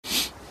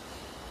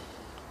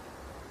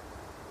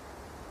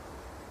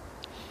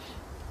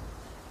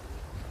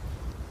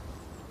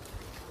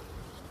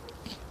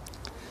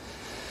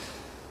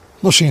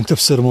Nos, én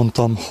többször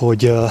mondtam,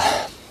 hogy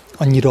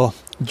annyira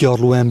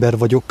gyarló ember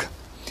vagyok,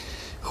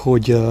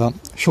 hogy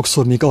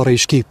sokszor még arra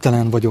is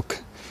képtelen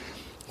vagyok,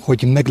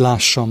 hogy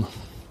meglássam,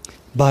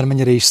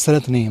 bármennyire is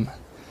szeretném.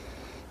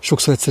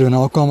 Sokszor egyszerűen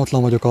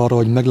alkalmatlan vagyok arra,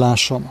 hogy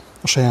meglássam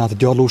a saját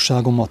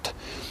gyarlóságomat,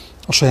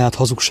 a saját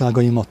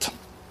hazugságaimat,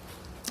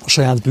 a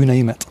saját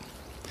bűneimet.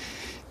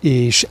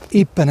 És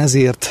éppen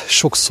ezért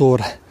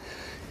sokszor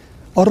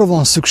arra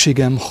van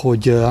szükségem,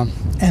 hogy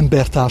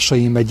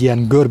embertársaim egy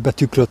ilyen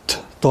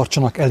görbetükröt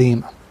tartsanak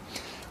elém,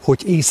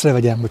 hogy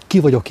észrevegyem, hogy ki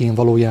vagyok én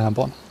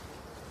valójában.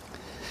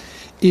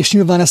 És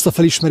nyilván ezt a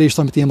felismerést,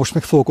 amit én most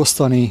meg fogok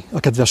osztani a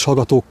kedves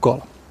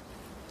hallgatókkal,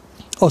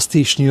 azt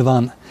is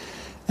nyilván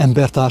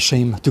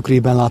embertársaim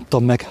tükrében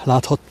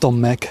láthattam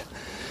meg,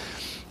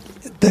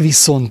 de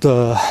viszont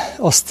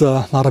azt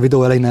már a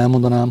videó elején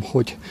elmondanám,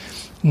 hogy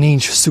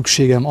nincs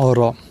szükségem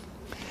arra,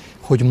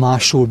 hogy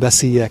másról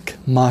beszéljek,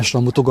 másra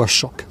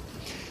mutogassak,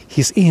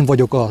 hisz én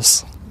vagyok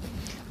az.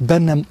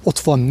 Bennem ott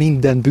van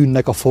minden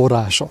bűnnek a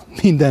forrása,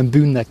 minden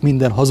bűnnek,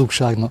 minden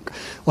hazugságnak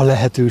a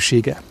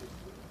lehetősége.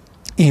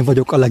 Én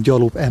vagyok a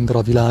leggyarlóbb ember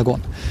a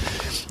világon.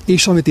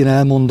 És amit én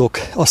elmondok,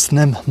 azt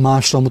nem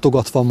másra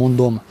mutogatva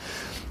mondom,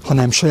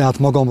 hanem saját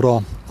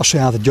magamra, a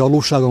saját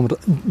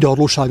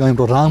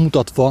gyarlóságaimra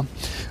rámutatva,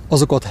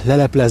 azokat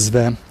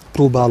leleplezve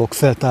próbálok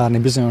feltárni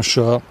bizonyos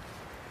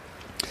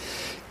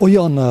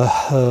olyan,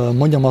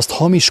 mondjam azt,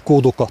 hamis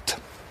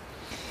kódokat,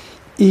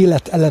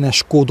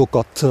 életellenes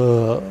kódokat,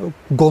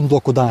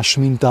 gondolkodás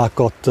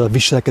mintákat,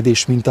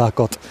 viselkedés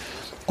mintákat,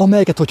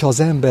 amelyeket, hogyha az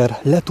ember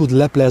le tud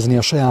leplezni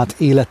a saját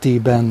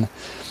életében,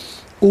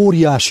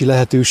 óriási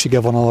lehetősége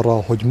van arra,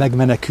 hogy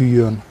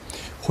megmeneküljön,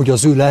 hogy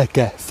az ő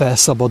lelke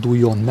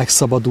felszabaduljon,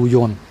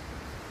 megszabaduljon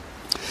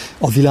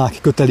a világ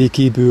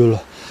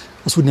kötelékéből,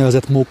 az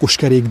úgynevezett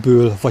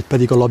mókuskerékből, vagy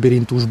pedig a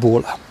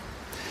labirintusból.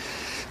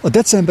 A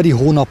decemberi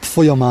hónap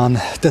folyamán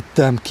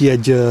tettem ki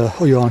egy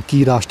olyan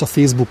kiírást a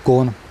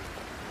Facebookon,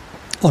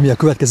 ami a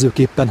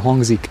következőképpen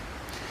hangzik.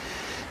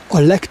 A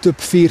legtöbb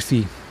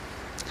férfi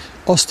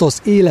azt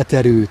az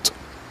életerőt,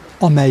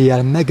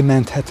 amellyel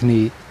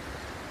megmenthetné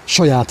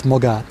saját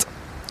magát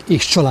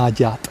és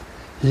családját,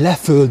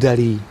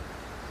 leföldeli,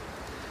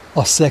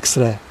 a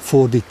szexre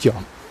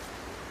fordítja.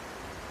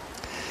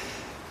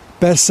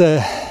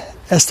 Persze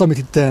ezt, amit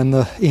itt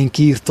én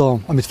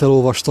kiírtam, amit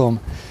felolvastam,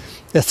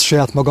 ezt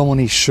saját magamon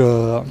is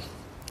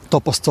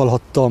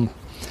tapasztalhattam,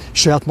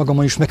 saját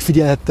magamon is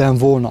megfigyelhettem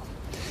volna.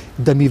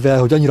 De mivel,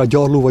 hogy annyira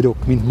gyarló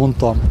vagyok, mint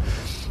mondtam,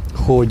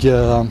 hogy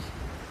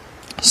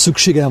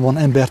szükségem van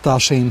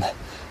embertársaim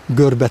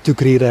görbe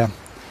tükrére,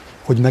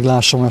 hogy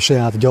meglássam a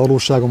saját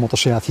gyarlóságomat, a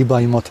saját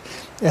hibáimat,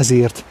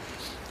 ezért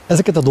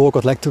ezeket a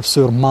dolgokat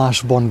legtöbbször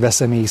másban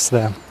veszem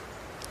észre.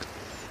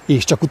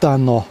 És csak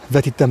utána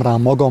vetítem rá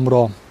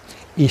magamra,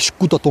 és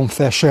kutatom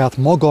fel saját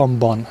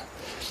magamban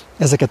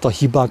ezeket a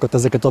hibákat,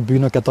 ezeket a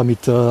bűnöket,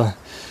 amit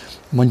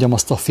mondjam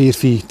azt a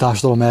férfi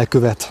társadalom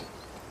elkövet,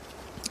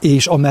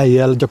 és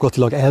amellyel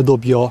gyakorlatilag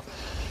eldobja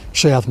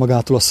saját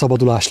magától a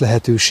szabadulás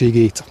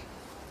lehetőségét.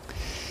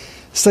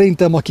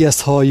 Szerintem, aki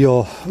ezt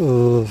hallja,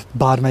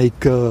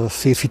 bármelyik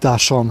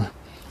férfitársam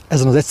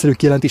ezen az egyszerű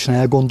kijelentésen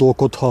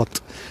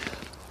elgondolkodhat,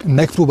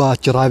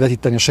 megpróbálja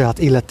rávetíteni a saját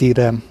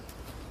életére,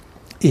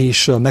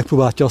 és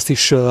megpróbálja azt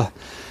is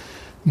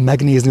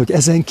megnézni, hogy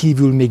ezen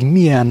kívül még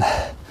milyen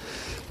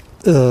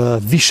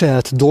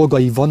viselt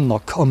dolgai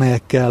vannak,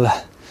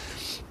 amelyekkel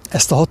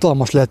ezt a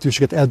hatalmas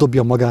lehetőséget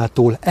eldobja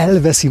magától,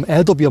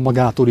 eldobja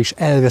magától és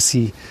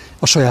elveszi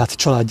a saját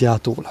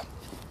családjától.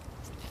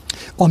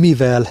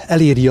 Amivel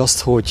eléri azt,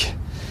 hogy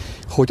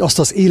azt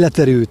az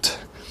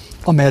életerőt,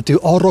 amelyet ő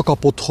arra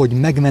kapott, hogy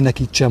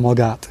megmenekítse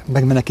magát,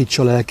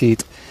 megmenekítse a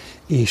lelkét,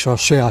 és a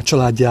saját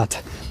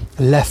családját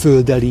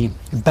leföldeli,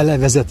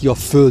 belevezeti a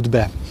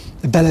földbe,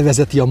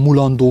 belevezeti a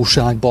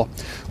mulandóságba,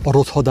 a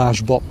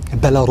rothadásba,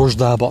 bele a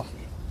rozsdába.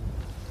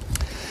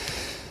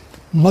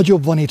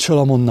 Nagyobb van itt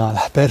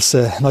Salamonnál.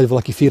 Persze, nagy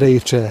valaki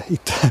félreértse,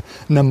 itt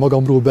nem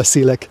magamról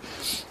beszélek,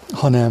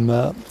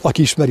 hanem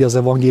aki ismeri az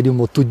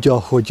evangéliumot, tudja,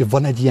 hogy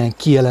van egy ilyen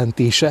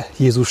kijelentése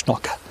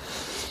Jézusnak,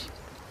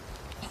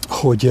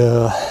 hogy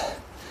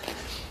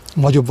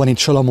nagyobb van itt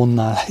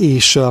Salamonnál,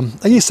 és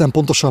egészen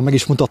pontosan meg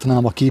is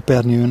mutatnám a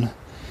képernyőn,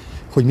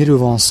 hogy miről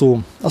van szó.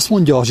 Azt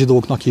mondja a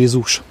zsidóknak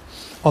Jézus,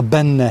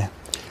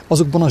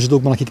 azokban a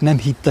zsidókban, akik nem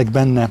hittek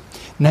benne,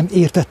 nem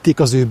értették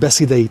az ő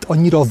beszédeit,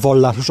 annyira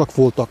vallásosak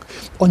voltak,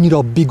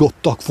 annyira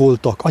bigottak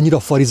voltak, annyira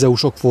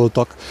farizeusok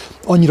voltak,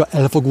 annyira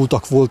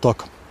elfogultak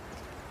voltak,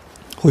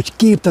 hogy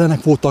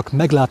képtelenek voltak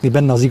meglátni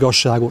benne az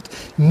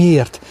igazságot.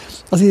 Miért?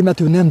 Azért, mert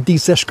ő nem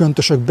díszes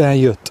köntösökben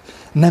jött,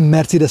 nem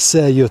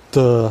Mercedes-szel jött,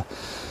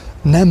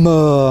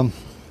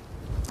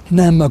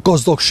 nem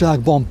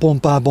gazdagságban,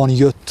 pompában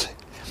jött,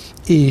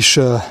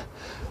 és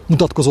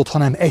mutatkozott,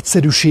 hanem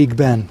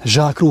egyszerűségben,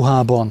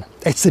 zsákruhában,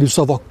 egyszerű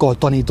szavakkal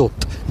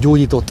tanított,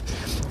 gyógyított,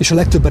 és a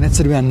legtöbben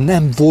egyszerűen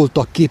nem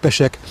voltak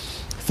képesek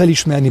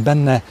felismerni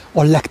benne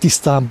a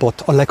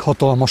legtisztábbat, a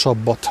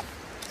leghatalmasabbat.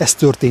 Ez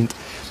történt.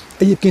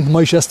 Egyébként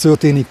ma is ez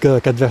történik,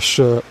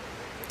 kedves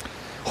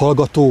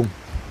hallgató,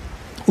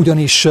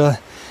 Ugyanis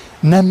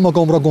nem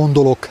magamra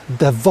gondolok,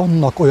 de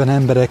vannak olyan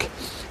emberek,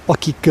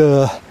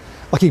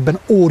 akikben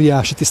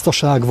óriási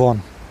tisztaság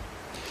van,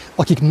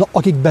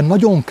 akikben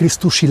nagyon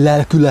krisztusi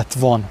lelkület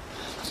van,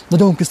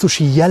 nagyon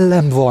krisztusi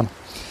jellem van,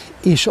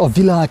 és a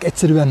világ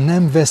egyszerűen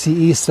nem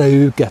veszi észre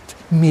őket.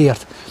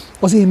 Miért?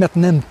 Azért, mert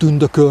nem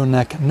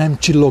tündökölnek, nem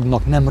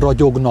csillognak, nem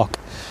ragyognak,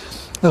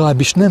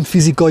 legalábbis nem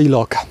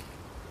fizikailag,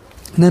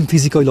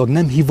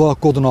 nem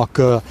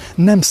hivalkodnak,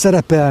 nem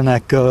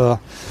szerepelnek,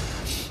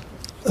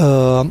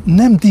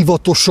 nem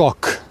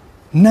divatosak,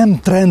 nem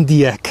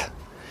trendiek,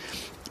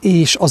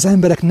 és az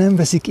emberek nem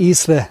veszik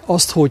észre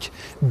azt, hogy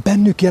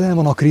bennük jelen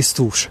van a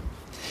Krisztus,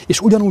 és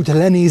ugyanúgy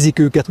lenézik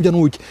őket,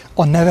 ugyanúgy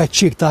a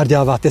nevetség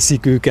tárgyává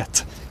teszik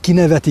őket,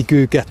 kinevetik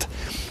őket,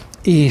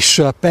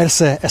 és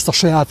persze ezt a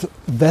saját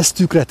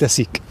vesztükre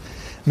teszik,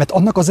 mert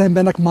annak az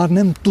embernek már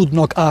nem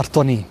tudnak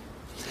ártani.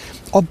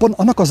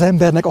 Annak az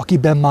embernek,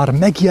 akiben már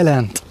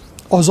megjelent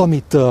az,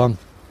 amit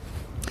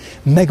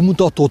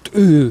megmutatott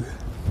ő,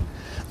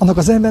 annak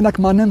az embernek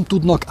már nem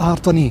tudnak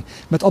ártani,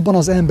 mert abban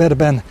az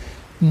emberben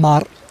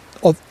már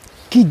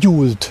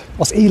kigyúlt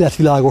az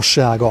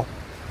életvilágossága.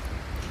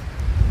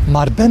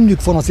 Már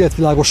bennük van az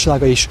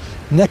életvilágossága is,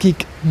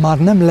 nekik már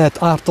nem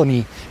lehet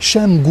ártani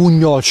sem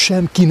gunnyal,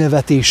 sem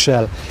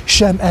kinevetéssel,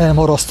 sem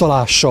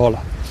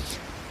elmarasztalással,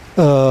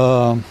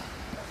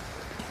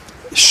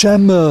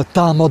 sem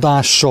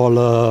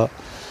támadással,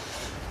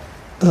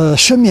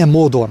 semmilyen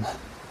módon,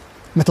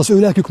 mert az ő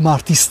lelkük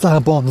már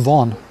tisztában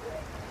van.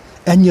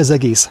 Ennyi az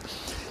egész.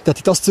 Tehát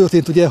itt az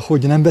történt, ugye,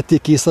 hogy nem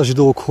vették észre a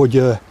zsidók,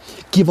 hogy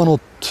ki van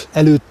ott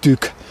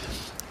előttük,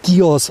 ki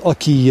az,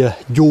 aki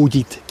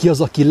gyógyít, ki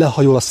az, aki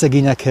lehajol a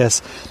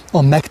szegényekhez,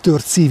 a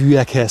megtört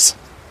szívűekhez.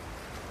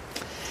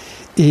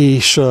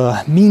 És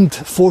mind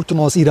folyton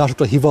az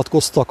írásokra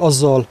hivatkoztak,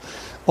 azzal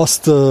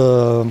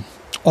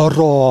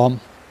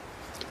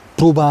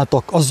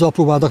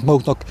próbáltak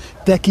maguknak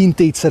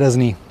tekintélyt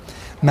szerezni,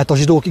 mert a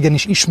zsidók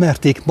igenis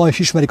ismerték, ma is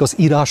ismerik az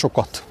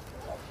írásokat.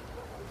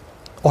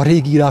 A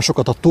régi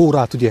írásokat, a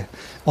Tórát, ugye,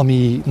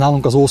 ami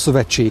nálunk az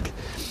Ószövetség,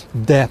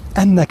 de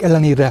ennek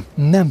ellenére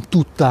nem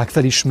tudták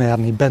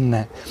felismerni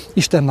benne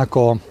Istennek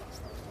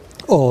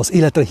az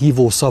életre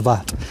hívó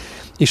szavát.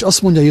 És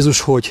azt mondja Jézus,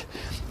 hogy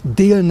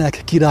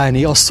Délnek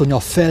királyné asszonya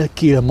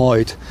felkél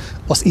majd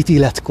az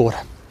ítéletkor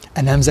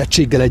e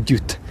nemzetséggel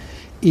együtt,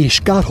 és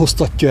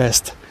kárhoztatja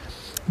ezt,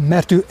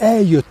 mert ő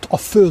eljött a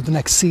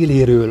földnek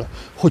széléről,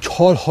 hogy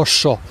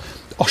hallhassa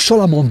a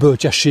Salamon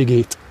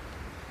bölcsességét.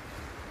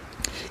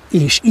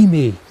 És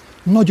imé,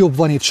 nagyobb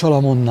van itt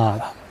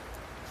Salamonnál.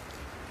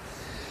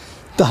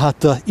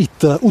 Tehát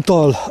itt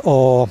utal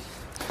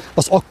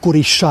az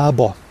akkori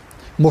Sába,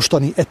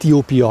 mostani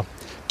Etiópia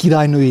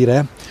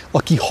királynőjére,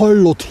 aki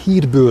hallott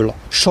hírből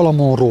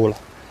Salamonról,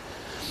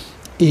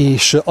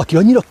 és aki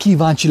annyira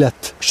kíváncsi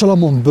lett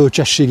Salamon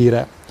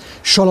bölcsességére.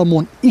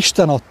 Salamon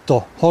Isten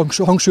adta,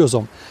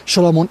 hangsúlyozom,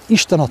 Salamon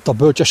Isten adta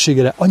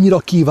bölcsességére, annyira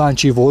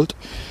kíváncsi volt,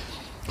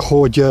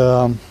 hogy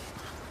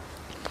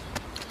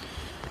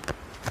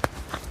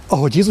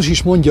ahogy Jézus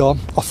is mondja,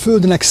 a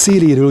földnek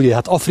széléről, ugye,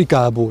 hát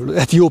Afrikából,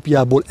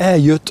 Etiópiából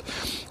eljött,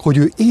 hogy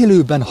ő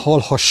élőben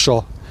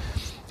hallhassa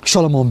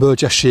Salamon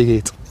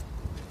bölcsességét.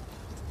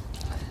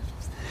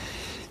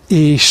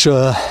 És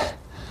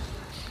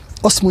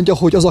azt mondja,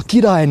 hogy az a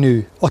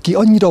királynő, aki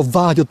annyira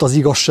vágyott az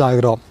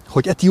igazságra,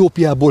 hogy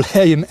Etiópiából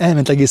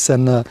elment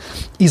egészen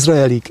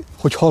Izraelig,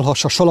 hogy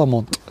hallhassa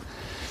Salamont,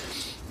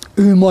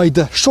 ő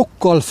majd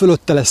sokkal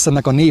fölötte lesz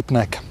ennek a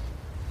népnek,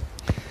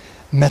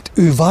 mert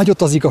ő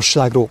vágyott az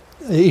igazságról,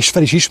 és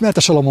fel is ismerte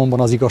Salamonban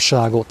az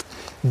igazságot.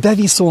 De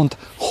viszont,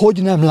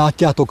 hogy nem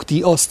látjátok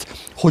ti azt,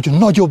 hogy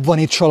nagyobb van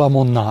itt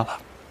Salamonnál?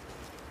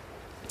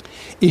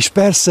 És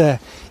persze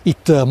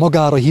itt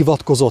magára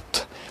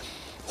hivatkozott,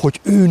 hogy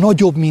ő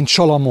nagyobb, mint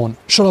Salamon.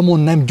 Salamon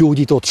nem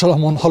gyógyított,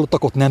 Salamon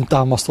halottakot nem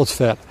támasztott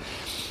fel.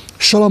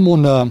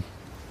 Salamon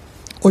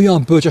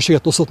olyan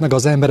bölcsességet osztott meg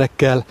az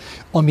emberekkel,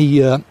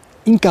 ami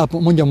inkább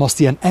mondjam azt,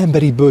 ilyen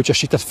emberi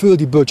bölcsesség, tehát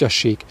földi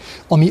bölcsesség,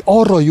 ami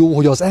arra jó,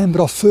 hogy az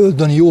ember a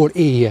földön jól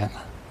éljen.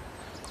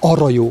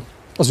 Arra jó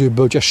az ő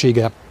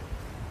bölcsessége.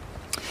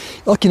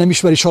 Aki nem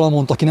ismeri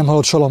Salamont, aki nem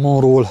hallott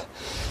Salamonról,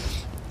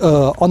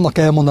 annak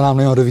elmondanám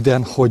nagyon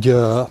röviden, hogy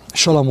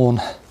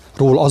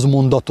Salamonról az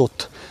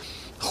mondatot,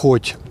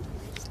 hogy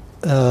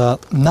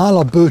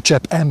nála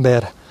bölcsebb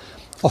ember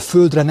a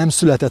földre nem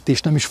született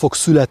és nem is fog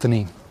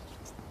születni.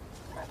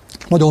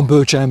 Nagyon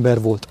bölcs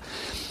ember volt.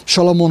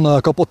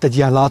 Salamon kapott egy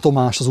ilyen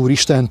látomást az Úr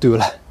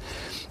Istentől,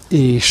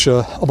 és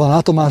abban a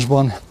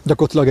látomásban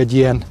gyakorlatilag egy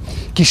ilyen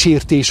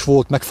kísértés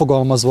volt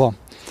megfogalmazva,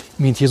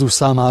 mint Jézus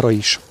számára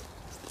is.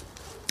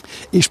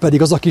 És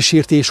pedig az a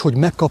kísértés, hogy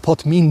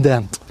megkaphat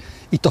mindent.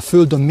 Itt a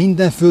földön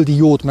minden földi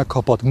jót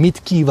megkaphat. Mit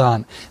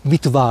kíván,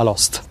 mit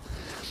választ.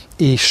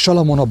 És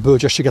Salamon a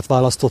bölcsességet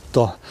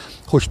választotta,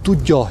 hogy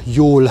tudja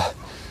jól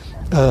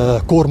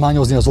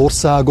kormányozni az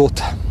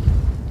országot,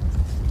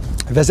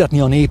 vezetni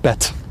a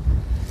népet.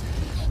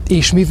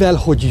 És mivel,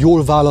 hogy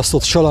jól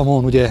választott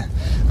Salamon, ugye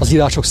az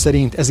írások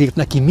szerint, ezért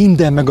neki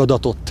minden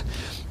megadatott.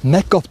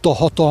 Megkapta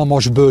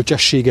hatalmas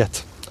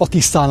bölcsességet a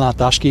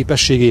tisztánlátás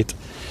képességét,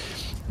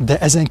 de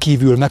ezen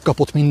kívül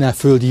megkapott minden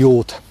földi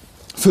jót,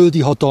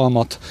 földi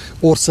hatalmat,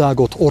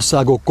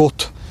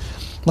 országokat.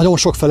 Nagyon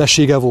sok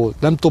felesége volt,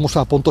 nem tudom most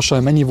már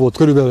pontosan mennyi volt,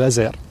 körülbelül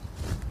 1000.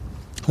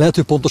 Lehet,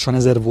 hogy pontosan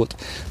 1000 volt.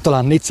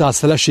 Talán 400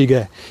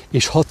 felesége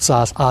és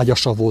 600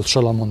 ágyasa volt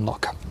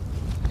Salamonnak.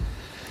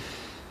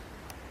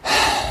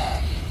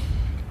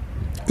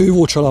 Ő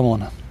volt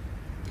Salamon.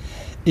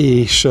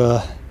 És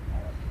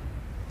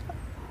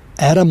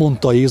erre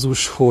mondta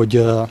Jézus, hogy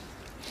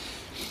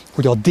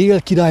a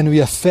dél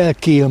királynője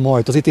felkél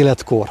majd az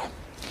ítéletkor,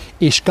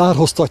 és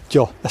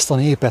kárhoztatja ezt a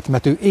népet,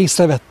 mert ő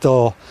észrevette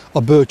a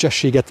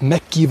bölcsességet,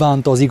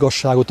 megkívánta az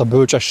igazságot, a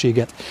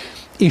bölcsességet,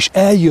 és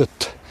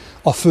eljött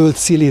a föld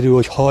széléről,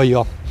 hogy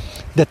hallja.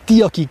 De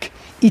ti, akik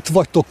itt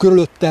vagytok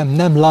körülöttem,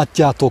 nem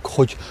látjátok,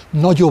 hogy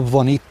nagyobb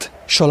van itt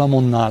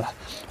Salamonnál,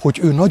 hogy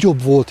ő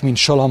nagyobb volt, mint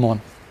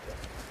Salamon.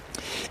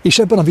 És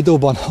ebben a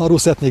videóban arról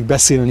szeretnék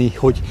beszélni,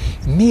 hogy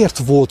miért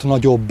volt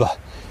nagyobb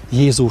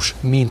Jézus,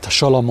 mint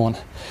Salamon.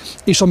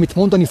 És amit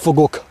mondani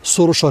fogok,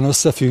 szorosan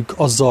összefügg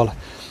azzal,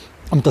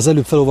 amit az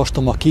előbb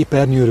felolvastam a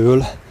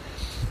képernyőről,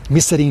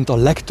 miszerint a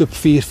legtöbb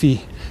férfi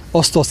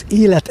azt az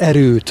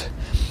életerőt,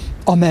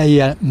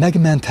 amellyel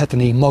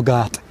megmenthetné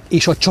magát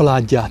és a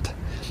családját,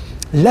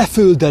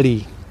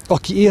 leföldeli.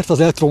 Aki ért az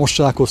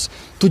elektromossághoz,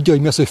 tudja,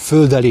 hogy mi az, hogy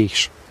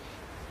földelés.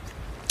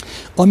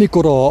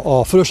 Amikor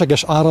a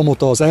fölösleges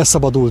áramot, az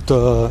elszabadult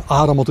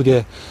áramot,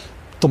 ugye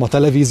tudom, a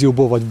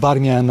televízióból, vagy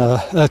bármilyen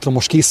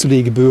elektromos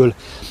készülékből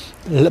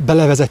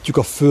belevezetjük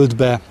a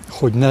földbe,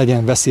 hogy ne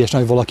legyen veszélyes,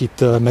 nehogy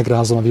valakit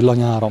megrázon a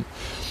villanyáram.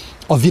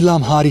 A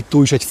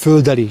villámhárító is egy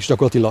földelés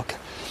gyakorlatilag,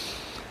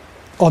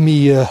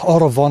 ami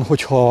arra van,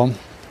 hogyha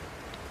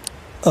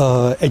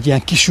egy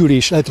ilyen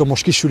kisülés,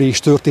 elektromos kisülés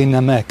történne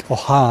meg a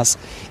ház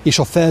és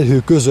a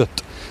felhő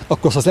között,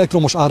 akkor az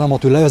elektromos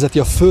áramot ő levezeti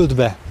a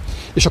földbe,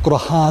 és akkor a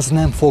ház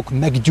nem fog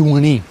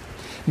meggyúlni,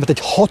 mert egy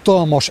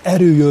hatalmas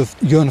erő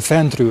jön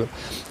fentről,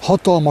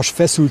 hatalmas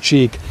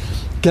feszültség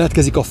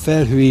keletkezik a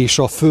felhő és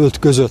a föld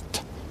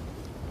között.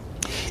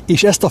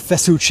 És ezt a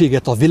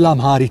feszültséget a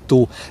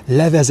villámhárító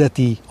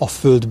levezeti a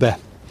földbe,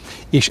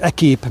 és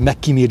ekképp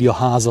megkíméri a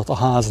házat, a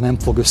ház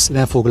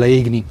nem fog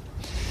leégni.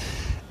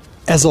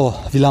 Ez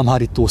a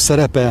villámhárító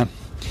szerepe,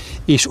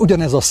 és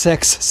ugyanez a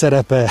szex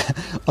szerepe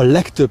a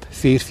legtöbb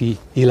férfi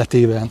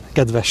életében,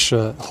 kedves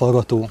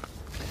hallgató.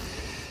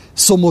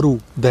 Szomorú,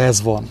 de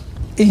ez van.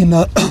 Én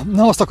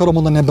nem azt akarom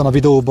mondani ebben a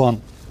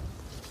videóban,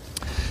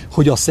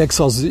 hogy a szex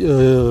az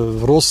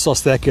rossz,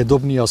 azt el kell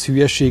dobni, az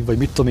hülyeség, vagy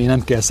mit tudom én,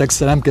 nem kell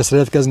szexel, nem kell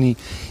szeretkezni.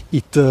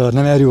 Itt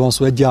nem erről van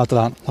szó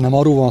egyáltalán, hanem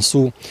arról van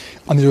szó,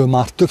 amiről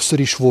már többször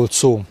is volt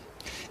szó.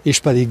 És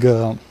pedig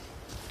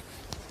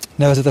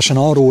nevezetesen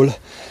arról,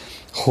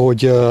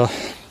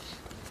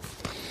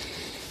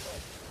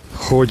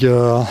 hogy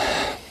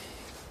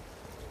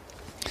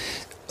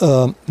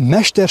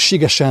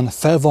mesterségesen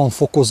fel van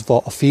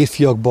fokozva a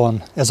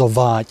férfiakban ez a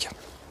vágy.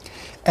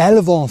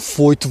 El van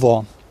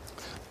folytva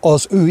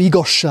az ő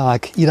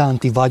igazság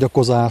iránti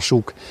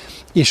vágyakozásuk,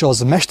 és az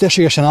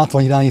mesterségesen át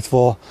van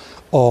irányítva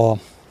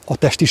a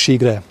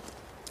testiségre.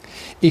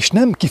 És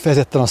nem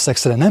kifejezetten a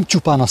szexre, nem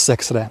csupán a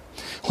szexre,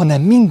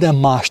 hanem minden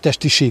más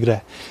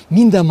testiségre,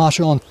 minden más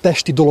olyan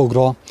testi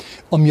dologra,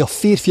 ami a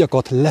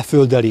férfiakat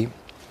leföldeli.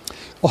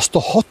 Azt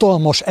a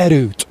hatalmas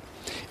erőt,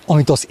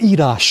 amit az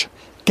írás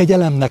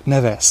kegyelemnek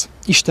nevez,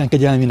 Isten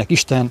kegyelmének,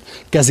 Isten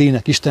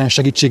kezének, Isten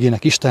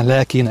segítségének, Isten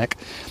lelkének,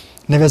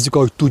 nevezzük,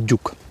 ahogy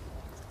tudjuk.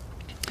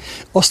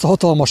 Azt a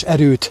hatalmas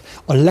erőt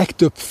a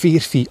legtöbb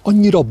férfi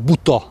annyira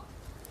buta,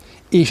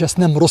 és ezt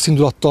nem rossz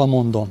indulattal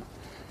mondom,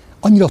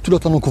 annyira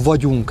tudatlanok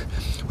vagyunk,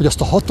 hogy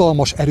azt a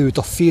hatalmas erőt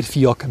a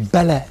férfiak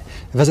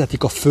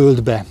belevezetik a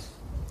földbe.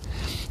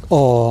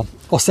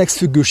 A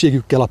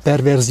szexfüggőségükkel, a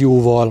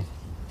perverzióval,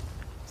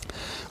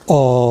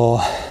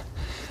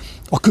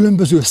 a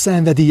különböző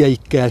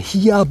szenvedélyeikkel,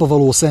 hiába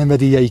való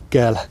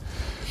szenvedélyeikkel,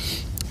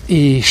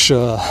 és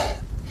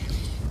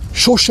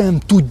sosem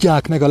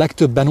tudják meg, a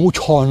legtöbben úgy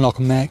halnak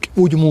meg,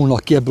 úgy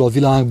múlnak ki ebből a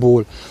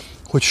világból,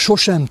 hogy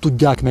sosem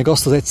tudják meg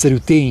azt az egyszerű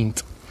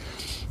tényt,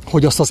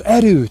 hogy azt az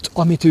erőt,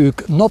 amit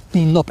ők nap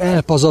mint nap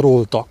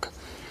elpazaroltak,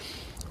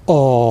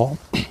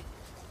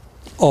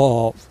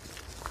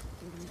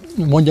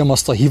 mondjam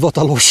azt a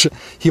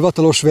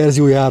hivatalos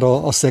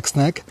verziójára a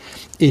szexnek,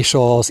 és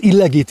az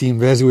illegitim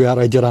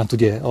verziójára egyaránt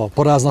ugye a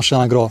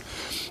paráznaságra,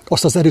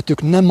 azt az erőt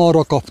ők nem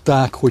arra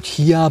kapták, hogy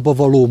hiába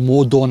való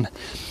módon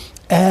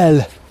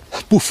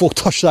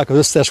elpuffogtassák az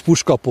összes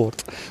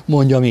puskaport,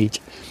 mondjam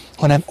így,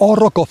 hanem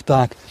arra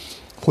kapták,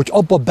 hogy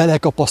abba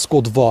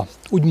belekapaszkodva,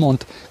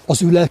 úgymond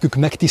az ő lelkük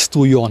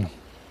megtisztuljon,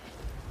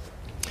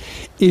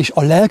 és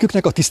a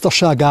lelküknek a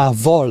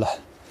tisztaságával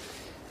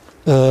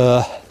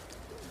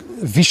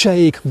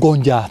viseljék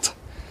gondját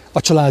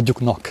a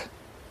családjuknak,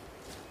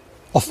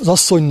 az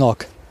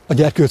asszonynak, a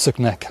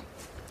gyerkőcöknek.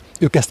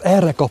 Ők ezt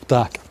erre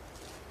kapták.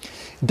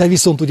 De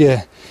viszont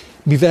ugye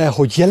mivel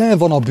hogy jelen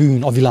van a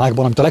bűn a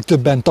világban, amit a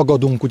legtöbben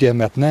tagadunk, ugye,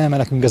 mert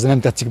nekünk ez nem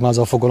tetszik már az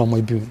a fogalom,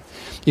 hogy bűn.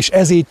 És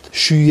ezért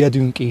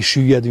süllyedünk és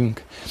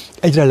süllyedünk,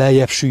 egyre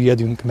lejjebb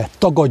süllyedünk, mert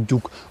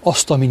tagadjuk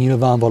azt, ami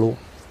nyilvánvaló.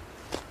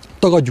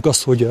 Tagadjuk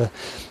azt, hogy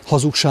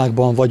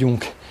hazugságban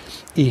vagyunk,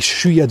 és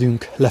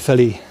süllyedünk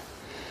lefelé.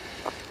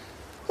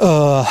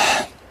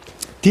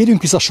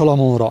 Térjünk vissza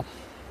Salamonra.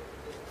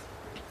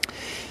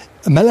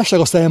 Mellesleg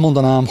azt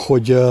elmondanám,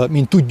 hogy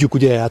mint tudjuk,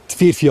 ugye, hát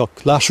férfiak,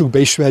 lássuk be,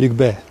 ismerjük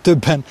be,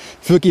 többen,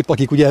 főképp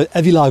akik ugye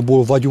e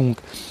világból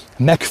vagyunk,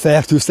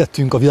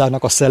 megfertőztettünk a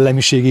világnak a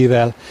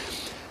szellemiségével.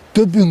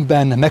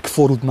 Többünkben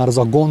megfordult már az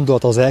a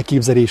gondolat, az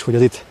elképzelés, hogy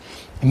ez itt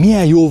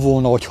milyen jó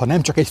volna, hogyha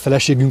nem csak egy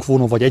feleségünk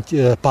volna, vagy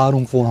egy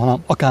párunk volna,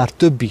 hanem akár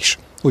több is,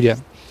 ugye.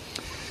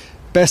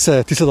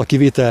 Persze, tisztelt a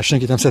kivétel,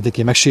 senkit nem szeretnék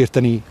én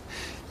megsérteni,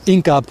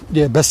 inkább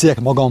ugye, beszéljek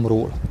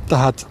magamról.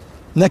 Tehát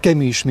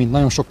nekem is, mint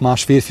nagyon sok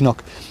más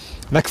férfinak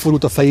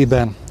megfordult a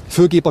fejében,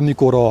 főképp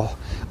amikor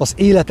az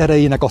élet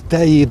erejének a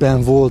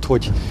teljében volt,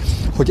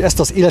 hogy ezt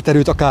az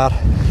életerőt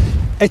akár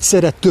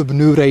egyszerre több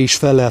nőre is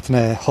fel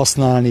lehetne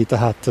használni,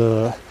 tehát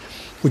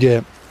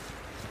ugye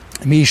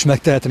mi is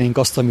megtehetnénk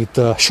azt, amit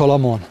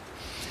Salamon.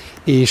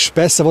 És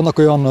persze vannak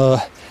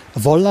olyan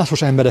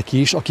vallásos emberek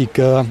is,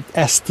 akik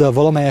ezt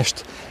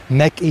valamelyest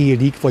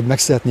megélik, vagy meg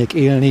szeretnék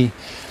élni,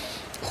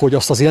 hogy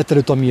azt az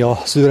életerőt, ami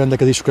a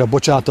szőrendelkezésükre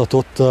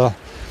bocsátatott,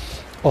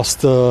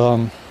 azt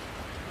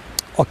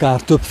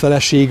akár több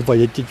feleség,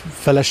 vagy egy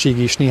feleség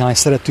és néhány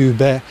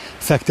szeretőbe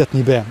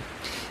fektetni be.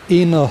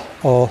 Én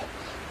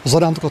az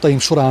arándokataim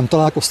során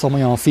találkoztam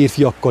olyan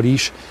férfiakkal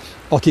is,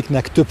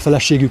 akiknek több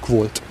feleségük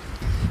volt.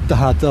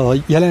 Tehát a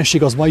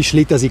jelenség az ma is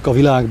létezik a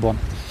világban.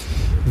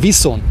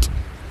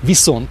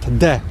 Viszont,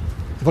 de,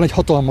 van egy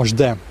hatalmas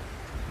de.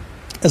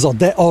 Ez a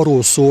de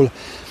arról szól,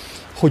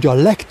 hogy a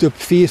legtöbb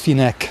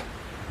férfinek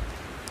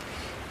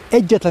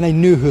egyetlen egy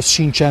nőhöz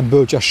sincsen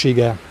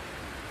bölcsessége.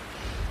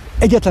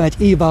 Egyetlen egy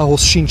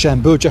Évához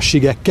sincsen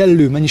bölcsessége,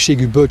 kellő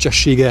mennyiségű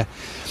bölcsessége,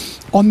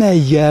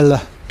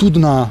 amellyel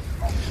tudná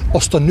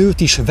azt a nőt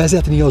is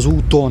vezetni az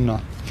úton,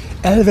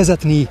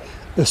 elvezetni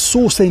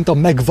szó szerint a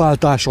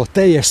megváltásra, a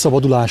teljes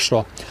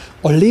szabadulásra,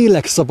 a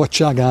lélek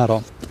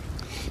szabadságára.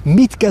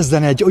 Mit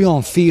kezdene egy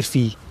olyan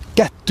férfi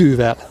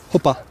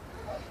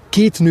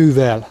két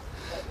nővel,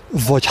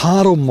 vagy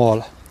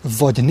 3-mal,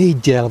 vagy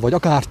 4-jel, vagy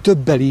akár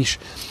többel is,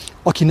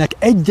 akinek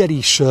egyel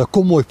is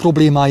komoly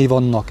problémái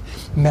vannak,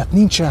 mert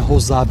nincsen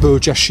hozzá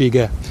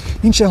bölcsessége.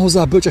 Nincsen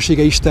hozzá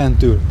bölcsessége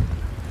Istentől.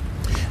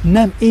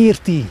 Nem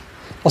érti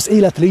az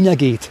élet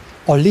lényegét,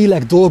 a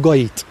lélek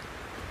dolgait.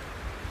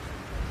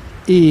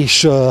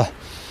 És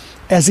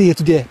ezért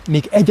ugye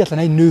még egyetlen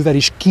egy nővel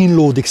is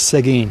kínlódik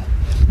szegény.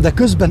 De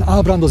közben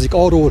ábrándozik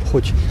arról,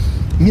 hogy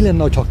mi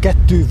lenne, ha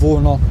 2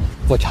 volna,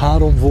 vagy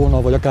 3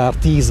 volna, vagy akár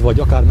 10, vagy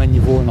akár mennyi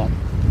volna.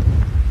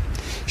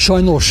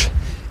 Sajnos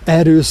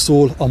erről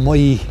szól a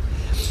mai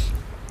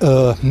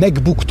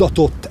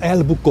megbuktatott,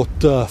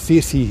 elbukott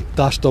férfi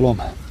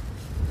társadalom.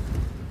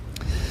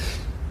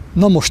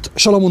 Na most,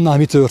 Salamonnál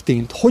mi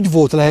történt? Hogy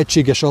volt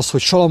lehetséges az,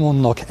 hogy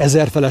Salamonnak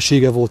 1000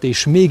 felesége volt,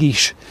 és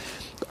mégis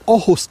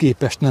ahhoz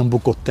képest nem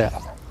bukott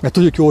el? Mert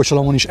tudjuk jól, hogy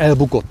Salamon is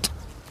elbukott,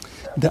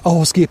 de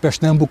ahhoz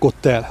képest nem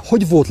bukott el.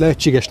 Hogy volt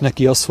lehetséges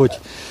neki az, hogy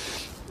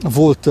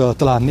volt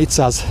talán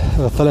 400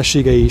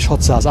 felesége és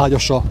 600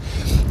 ágyasa,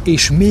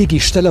 és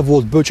mégis tele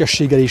volt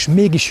bölcsességgel, és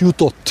mégis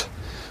jutott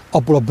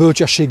abból a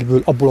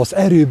bölcsességből, abból az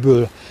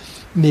erőből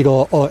még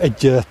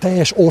egy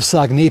teljes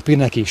ország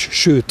népének is,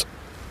 sőt,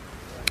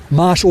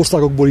 más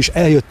országokból is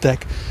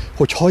eljöttek,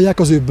 hogy hallják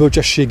az ő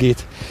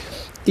bölcsességét,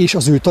 és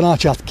az ő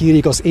tanácsát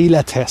kérik az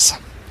élethez.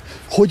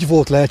 Hogy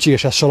volt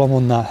lehetséges ez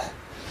Salamonnál?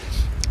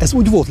 Ez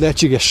úgy volt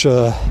lehetséges,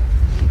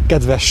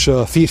 kedves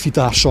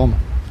férfitársam,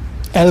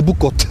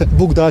 elbukott,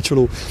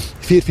 bukdácsoló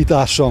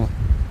férfitársam,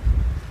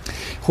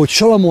 hogy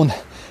Salamon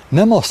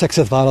nem a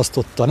szexet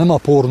választotta, nem a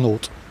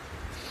pornót,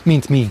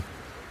 mint mi.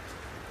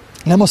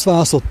 Nem azt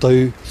választotta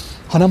ő,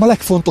 hanem a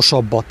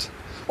legfontosabbat,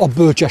 a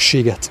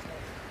bölcsességet.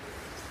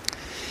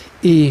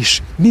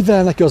 És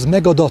mivel neki az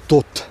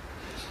megadatott,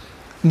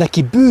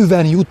 neki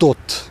bőven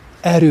jutott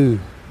erő,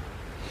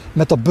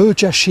 mert a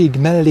bölcsesség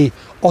mellé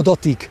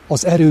adatik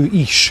az erő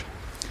is.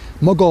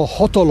 Maga a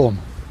hatalom,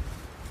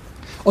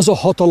 az a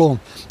hatalom,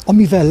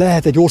 amivel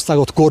lehet egy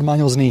országot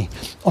kormányozni,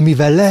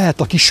 amivel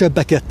lehet a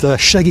kisebbeket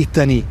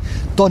segíteni,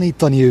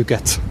 tanítani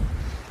őket.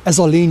 Ez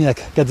a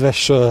lényeg,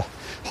 kedves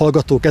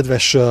hallgató,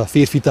 kedves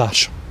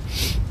férfitárs.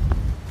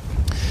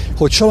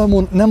 Hogy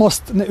Salamon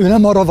ő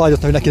nem arra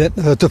vágyott, hogy neki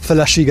több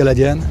felesége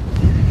legyen,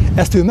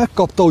 ezt ő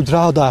megkapta úgy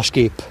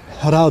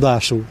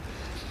ráadásul.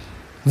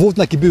 Volt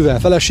neki bőven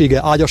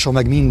felesége, ágyasa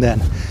meg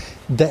minden,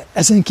 de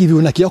ezen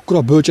kívül neki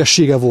akkora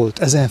bölcsessége volt,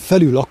 ezen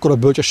felül akkora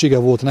bölcsessége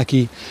volt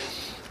neki,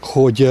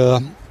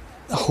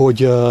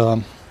 hogy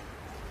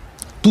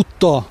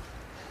tudta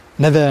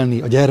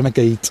nevelni a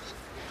gyermekeit,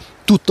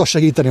 tudta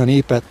segíteni a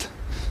népet,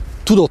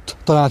 tudott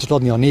tanácsot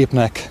adni a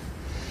népnek,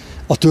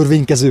 a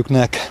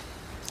törvénykezőknek,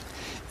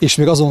 és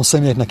még azon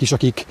személyeknek is,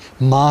 akik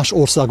más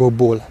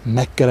országokból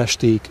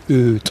megkeresték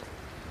őt.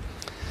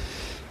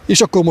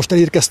 És akkor most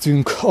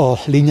elérkeztünk a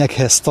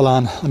lényeghez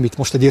talán, amit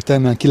most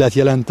egyértelműen ki lehet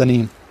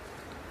jelenteni,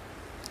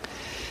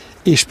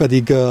 és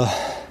pedig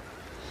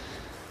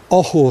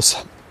ahhoz,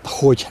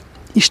 hogy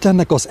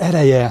Istennek az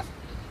ereje,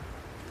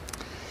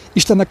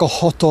 Istennek a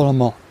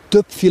hatalma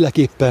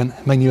többféleképpen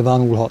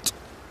megnyilvánulhat.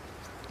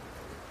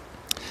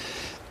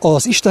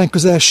 Az Isten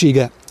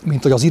közelsége, mint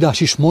ahogy az írás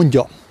is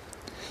mondja,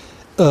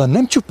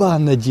 nem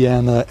csupán egy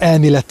ilyen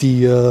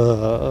elméleti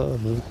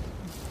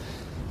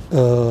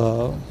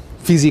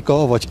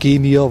fizika, vagy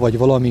kémia, vagy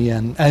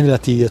valamilyen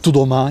elméleti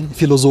tudomány,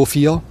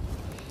 filozófia.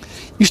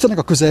 Istennek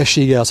a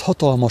közelsége az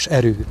hatalmas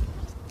erő.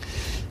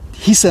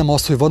 Hiszem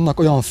azt, hogy vannak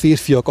olyan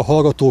férfiak a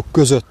hallgatók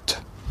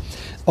között,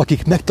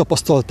 akik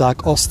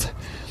megtapasztalták azt,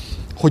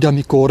 hogy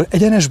amikor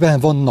egyenesben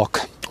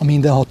vannak a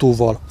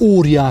mindenhatóval,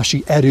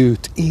 óriási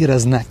erőt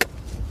éreznek.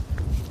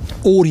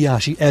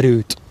 Óriási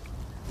erőt.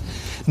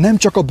 Nem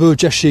csak a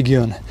bölcsesség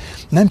jön,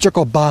 nem csak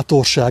a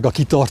bátorság, a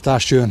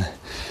kitartás jön,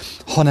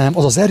 hanem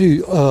az az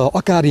erő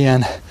akár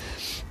ilyen,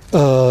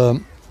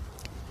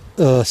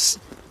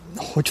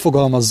 hogy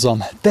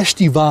fogalmazzam,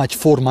 testi vágy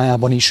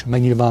formájában is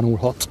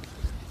megnyilvánulhat.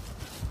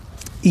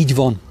 Így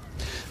van.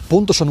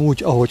 Pontosan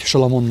úgy, ahogy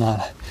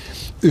Salamonnál.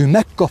 Ő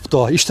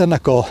megkapta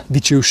Istennek a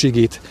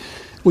dicsőségét.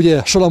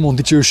 Ugye Salamon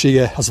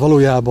dicsősége az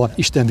valójában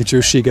Isten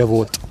dicsősége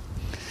volt.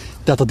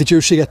 Tehát a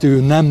dicsőséget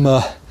ő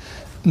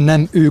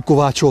nem ő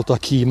kovácsolta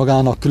ki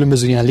magának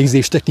különböző ilyen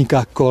légzés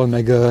technikákkal,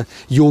 meg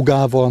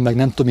jogával, meg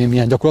nem tudom én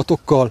milyen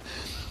gyakorlatokkal,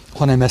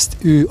 hanem ezt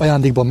ő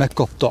ajándékban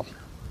megkapta.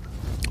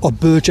 A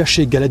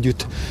bölcsességgel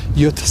együtt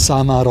jött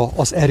számára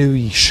az erő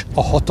is,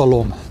 a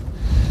hatalom.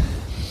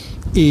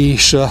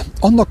 És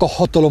annak a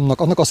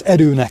hatalomnak, annak az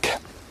erőnek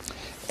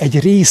egy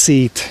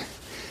részét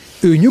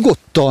ő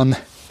nyugodtan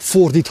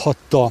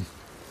fordíthatta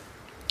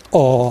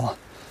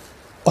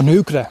a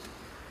nőkre,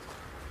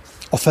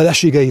 a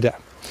feleségeire,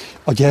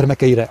 a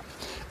gyermekeire,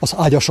 az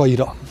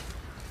ágyasaira.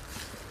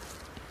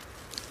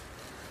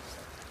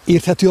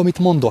 Érthető, amit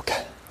mondok?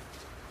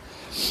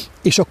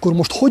 És akkor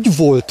most hogy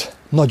volt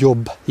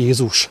nagyobb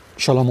Jézus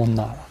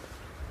Salamonnál?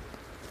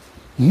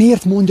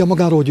 Miért mondja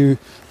magáról, hogy ő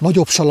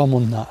nagyobb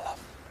Salamonnál?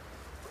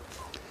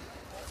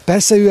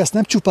 Persze ő ezt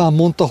nem csupán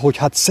mondta, hogy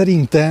hát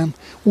szerintem,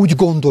 úgy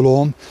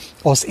gondolom,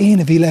 az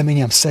én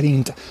véleményem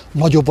szerint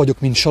nagyobb vagyok,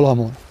 mint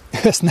Salamon.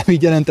 Ő ezt nem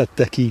így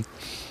jelentette ki,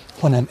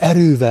 hanem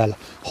erővel,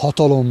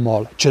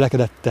 hatalommal,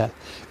 cselekedettel.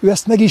 Ő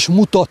ezt meg is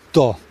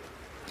mutatta.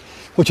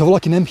 Hogyha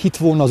valaki nem hitt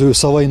volna az ő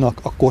szavainak,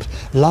 akkor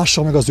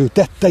lássa meg az ő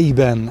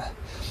tetteiben,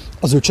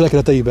 az ő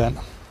cselekedeteiben.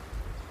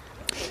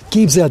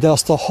 Képzeld el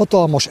azt a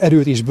hatalmas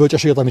erőt és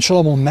bölcsességet, amit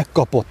Salamon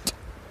megkapott.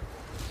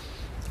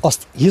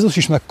 Azt Jézus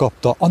is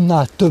megkapta,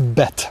 annál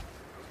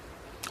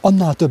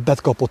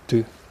többet kapott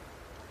ő.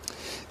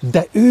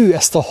 De ő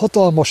ezt a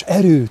hatalmas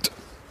erőt,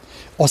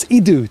 az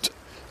időt,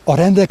 a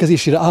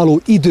rendelkezésére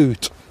álló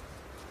időt,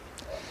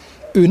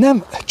 ő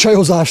nem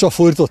csajozásra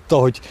fordította,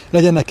 hogy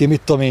legyen neki,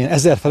 mit tudom én,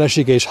 1000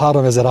 felesége és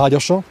 3000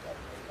 ágyasa,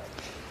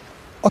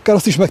 akár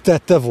azt is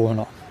megtehette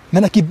volna,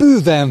 mert neki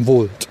bőven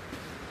volt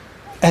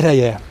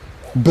ereje,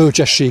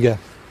 bölcsessége.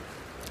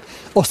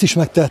 Azt is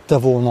megtehette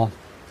volna.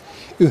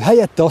 Ő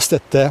helyette azt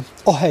tette,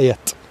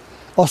 ahelyett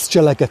azt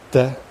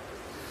cselekedte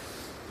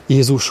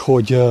Jézus,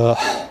 hogy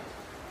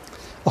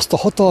azt a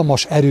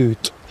hatalmas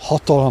erőt,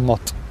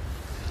 hatalmat,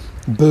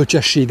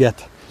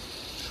 bölcsességet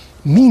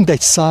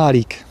mindegy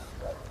szárig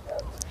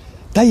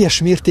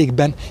teljes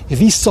mértékben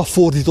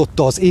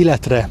visszafordította az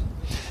életre.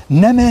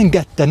 Nem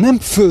engedte, nem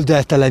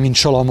földelte le, mint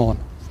Salamon.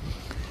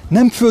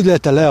 Nem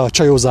földelte le a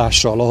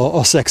csajozással,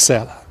 a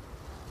szexszel,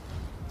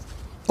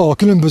 a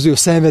különböző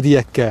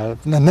szenvedélyekkel.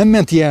 Nem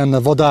ment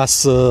ilyen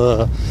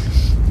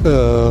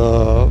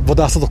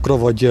vadászatokra,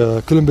 vagy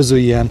különböző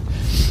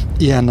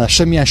ilyen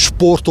semmilyen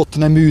sportot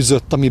nem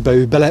űzött, amiben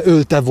ő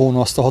beleölte volna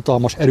azt a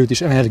hatalmas erőt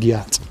és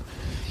energiát.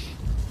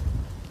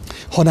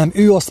 Hanem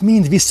ő azt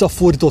mind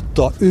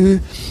visszafordította,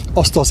 ő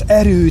azt az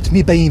erőt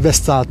mibe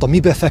investálta,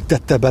 mibe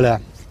fektette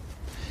bele.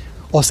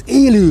 Az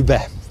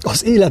élőbe,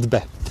 az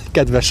életbe,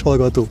 kedves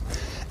hallgató.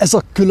 Ez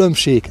a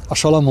különbség a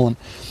Salamon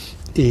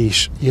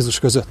és Jézus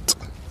között.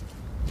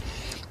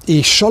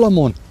 És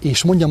Salamon,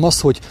 és mondjam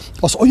azt, hogy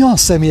az olyan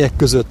személyek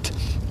között,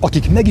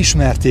 akik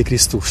megismerték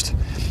Krisztust,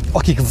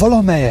 akik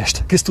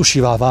valamelyest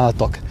Krisztusivá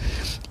váltak,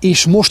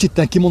 és most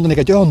itten kimondanék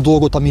egy olyan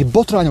dolgot, ami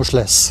botrányos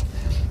lesz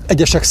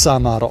egyesek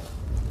számára,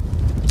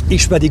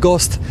 és pedig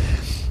azt,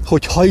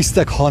 hogy ha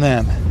hisztek, ha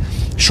nem,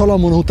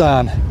 Salamon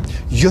után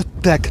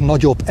jöttek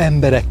nagyobb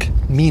emberek,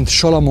 mint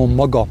Salamon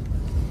maga.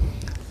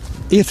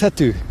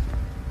 Érthető?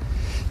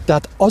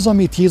 Tehát az,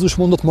 amit Jézus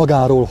mondott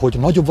magáról, hogy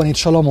nagyobb van itt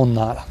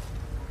Salamonnál,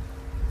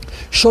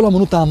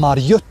 Salamon után már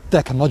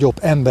jöttek nagyobb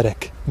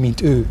emberek,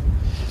 mint ő,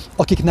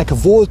 akiknek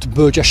volt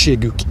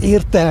bölcsességük,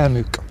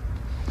 értelmük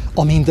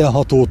a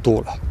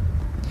mindenhatótól.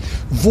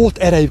 Volt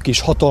erejük és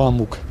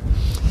hatalmuk,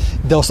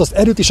 de azt az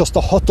erőt és azt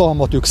a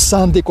hatalmat ők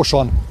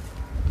szándékosan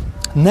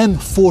nem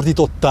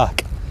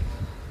fordították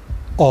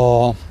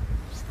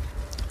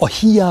a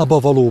hiába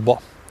valóba,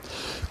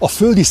 a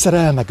földi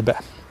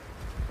szerelmekbe,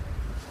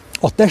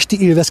 a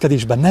testi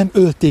élvezkedésben nem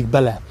ölték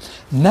bele,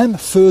 nem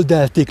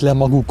földelték le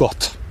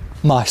magukat,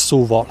 más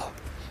szóval.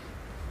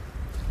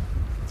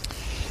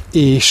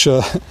 És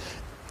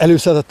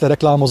előszeretettel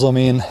reklámozom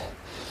én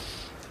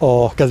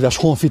a kedves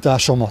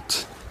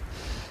honfitársamat,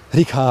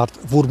 Richard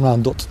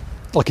Wurmbrandot,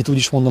 akit úgy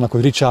is mondanak,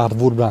 hogy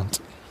Richard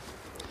Wurmbrand.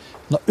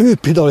 Na ő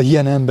például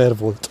ilyen ember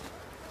volt.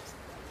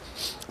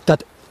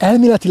 Tehát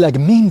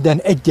elméletileg minden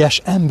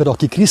egyes ember,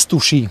 aki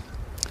krisztusi,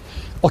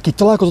 aki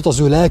találkozott az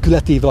ő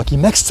lelkületével, aki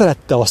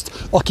megszerette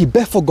azt, aki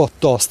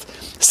befogadta azt,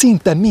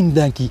 szinte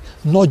mindenki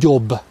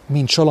nagyobb,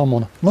 mint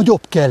Salamon.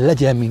 Nagyobb kell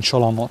legyen, mint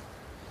Salamon.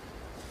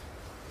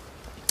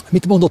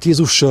 Mit mondott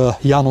Jézus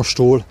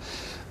Jánostól,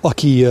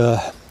 aki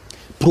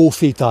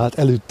profétált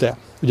előtte,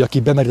 ugye, aki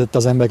bemerítette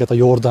az embereket a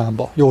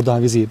Jordán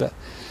vizébe?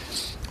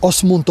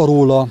 Azt mondta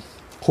róla,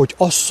 hogy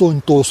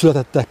asszonytól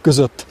születettek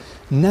között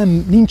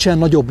nincsen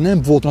nagyobb,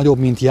 nem volt nagyobb,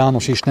 mint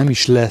János, és nem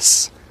is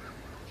lesz.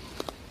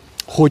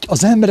 Hogy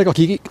az emberek,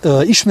 akik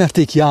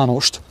ismerték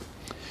Jánost,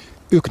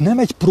 ők nem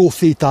egy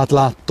profétát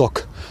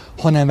láttak,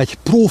 hanem egy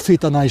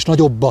profétánál is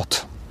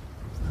nagyobbat.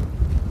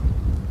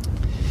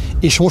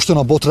 És most jön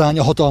a botrány,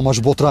 a hatalmas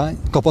botrány,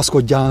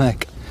 kapaszkodjál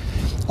meg.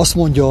 Azt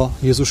mondja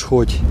Jézus,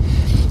 hogy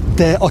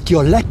te, aki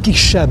a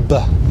legkisebb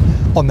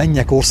a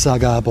mennyek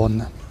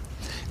országában,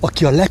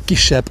 aki a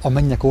legkisebb a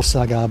mennyek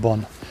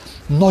országában,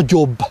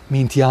 nagyobb,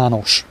 mint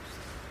János.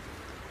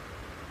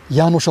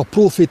 János a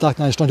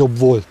profétáknál is nagyobb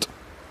volt,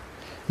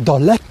 de a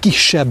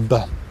legkisebb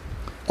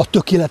a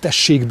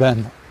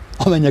tökéletességben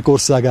a mennyek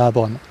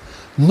országában,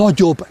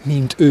 nagyobb,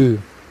 mint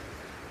ő.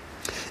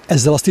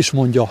 Ezzel azt is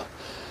mondja,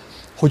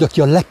 hogy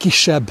aki a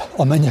legkisebb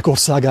a mennyek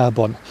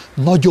országában,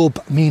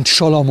 nagyobb, mint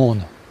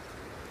Salamon.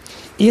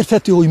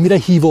 Érthető, hogy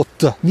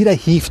mire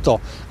hívta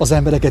az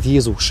embereket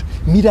Jézus?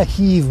 Mire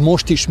hív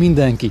most is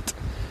mindenkit?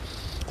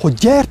 Hogy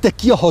gyertek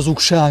ki a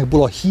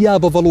hazugságból, a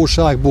hiába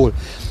valóságból,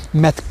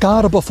 mert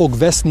kárba fog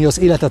veszni az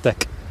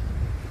életetek.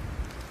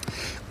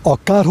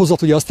 A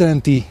kárhozat ugye azt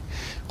jelenti,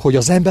 hogy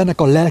az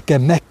embernek a lelke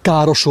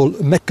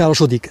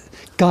megkárosodik,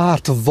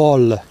 kárt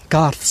vall,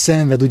 kárt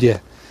szenved,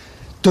 ugye?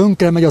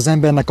 Tönkre megy az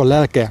embernek a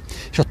lelke,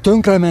 és a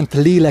tönkrement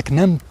lélek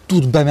nem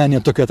tud bemenni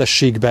a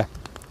tökéletességbe,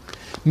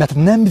 mert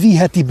nem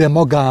viheti be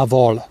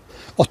magával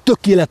a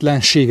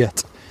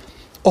tökéletlenséget,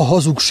 a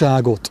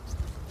hazugságot,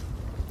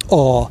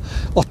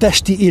 a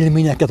testi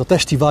élményeket, a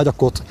testi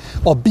vágyakot,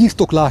 a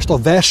birtoklást, a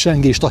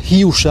versengést, a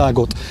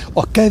hiúságot,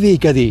 a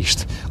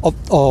kevékedést,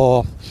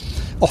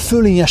 a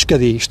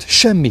fölényeskedést,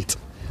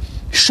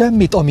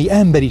 semmit, ami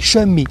emberi,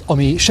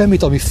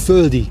 semmit, ami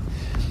földi.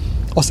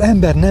 Az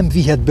ember nem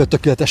vihet be a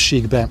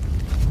tökéletességbe,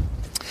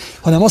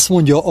 hanem azt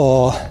mondja,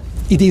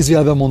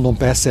 idézőjelben mondom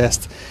persze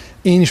ezt,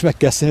 én is meg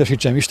kell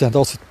szentesítsem Istent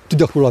ahhoz, hogy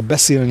tudjak róla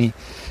beszélni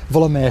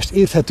valamelyest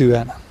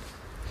érthetően.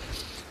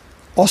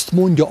 Azt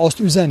mondja, azt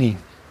üzeni,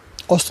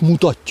 azt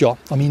mutatja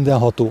a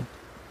mindenható,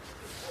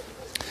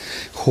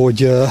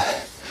 hogy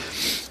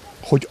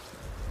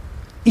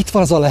itt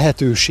van az a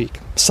lehetőség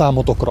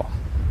számotokra.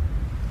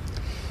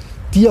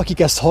 Ti, akik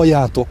ezt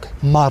halljátok,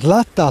 már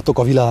láttátok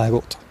a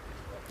világot.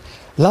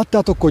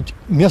 Láttátok, hogy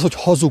mi az, hogy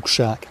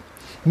hazugság,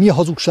 mi a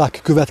hazugság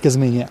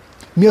következménye,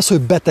 mi az,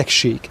 hogy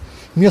betegség,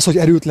 mi az, hogy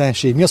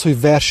erőtlenség, mi az,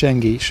 hogy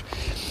versengés,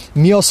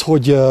 mi az,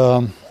 hogy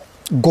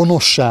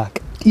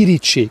gonoszság,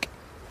 irigység.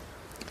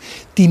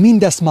 Ti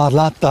mindezt már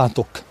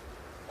láttátok.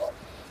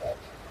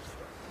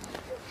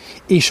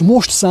 És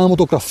most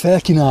számotokra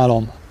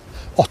felkínálom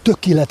a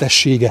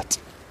tökéletességet.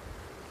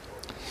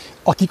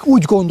 Akik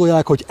úgy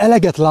gondolják, hogy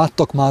eleget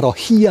láttak már a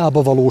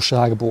hiába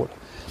valóságból,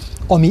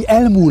 ami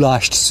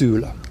elmúlást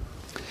szül,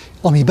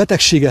 ami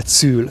betegséget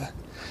szül,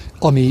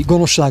 ami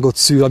gonoszságot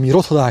szül, ami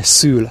rothadást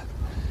szül.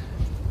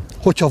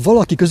 Hogyha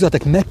valaki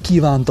közületek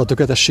megkívánta a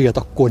tökéletességet,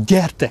 akkor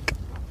gyertek!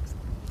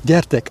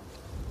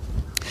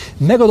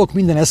 Megadok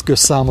minden eszköz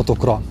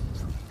számotokra,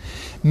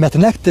 mert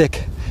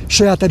nektek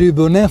saját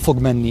erőből nem fog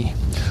menni,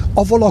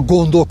 avval a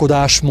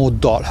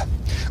gondolkodásmóddal,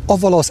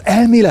 avval az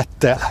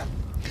elmélettel,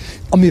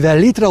 amivel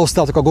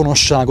létrehoztátok a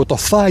gonoszságot, a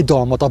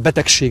fájdalmat, a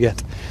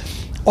betegséget,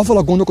 avval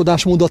a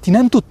gondolkodásmóddal ti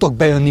nem tudtok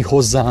bejönni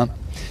hozzám.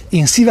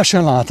 Én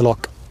szívesen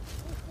látlak,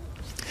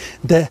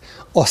 de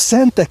a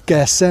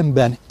szentekkel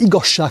szemben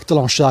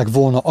igazságtalanság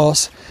volna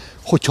az,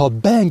 hogyha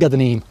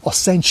beengedném a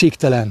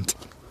szentségtelent.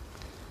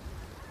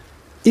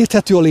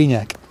 Érthető a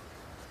lényeg?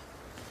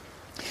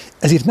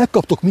 Ezért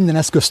megkaptok minden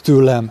eszközt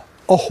tőlem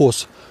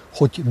ahhoz,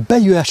 hogy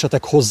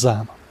bejöhessetek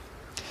hozzám.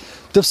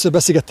 Többször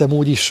beszélgettem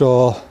úgyis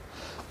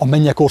a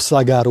mennyek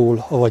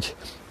országáról, vagy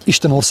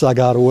Isten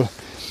országáról,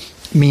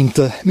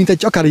 mint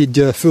akár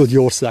egy földi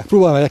ország.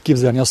 Próbálom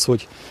elképzelni azt,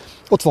 hogy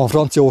ott van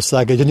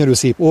Franciaország, egy gyönyörű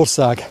szép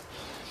ország,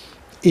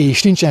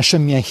 és nincsen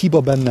semmilyen hiba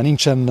benne,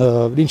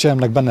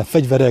 nincsenek benne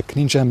fegyverek,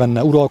 nincsen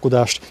benne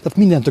uralkodás, tehát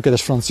minden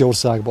tökéletes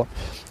Franciaországban.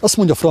 Azt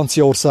mondja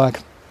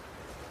Franciaország,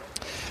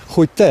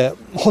 hogy te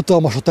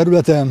hatalmas a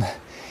területem,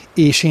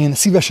 és én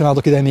szívesen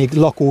adok ide még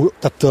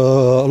lakókat,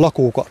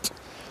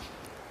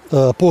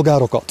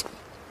 polgárokat.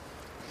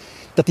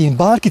 Tehát én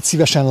bárkit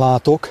szívesen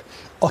látok,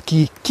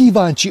 aki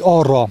kíváncsi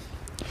arra,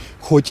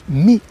 hogy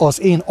mi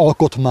az én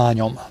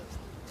alkotmányom.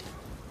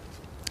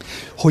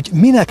 hogy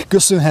minek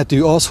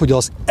köszönhető az, hogy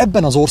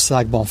ebben az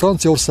országban,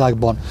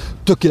 Franciaországban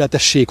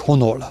tökéletesség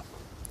honol.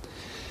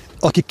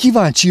 Aki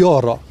kíváncsi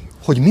arra,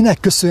 hogy minek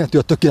köszönhető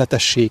a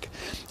tökéletesség,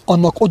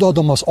 annak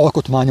odaadom az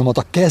alkotmányomat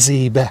a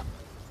kezébe,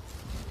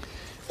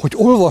 hogy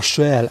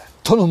olvassa el,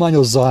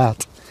 tanulmányozza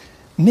át,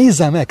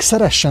 nézze meg,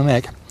 szeresse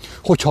meg,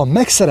 hogyha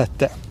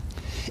megszerette,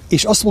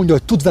 és azt mondja,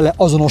 hogy tud vele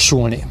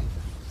azonosulni,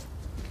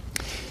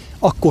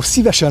 akkor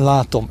szívesen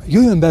látom,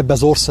 jöjjön be ebbe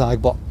az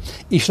országba,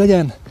 és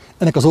legyen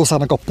ennek az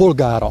országnak a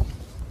polgára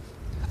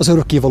az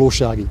örökké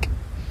valóságig.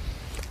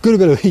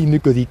 Körülbelül így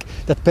működik,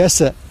 tehát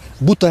persze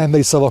buta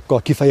emberi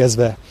szavakkal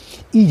kifejezve,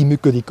 így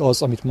működik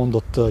az, amit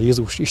mondott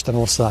Jézus, Isten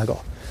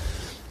országa.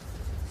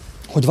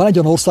 Hogy van egy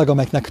olyan ország,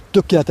 amelynek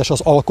tökéletes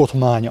az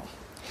alkotmánya,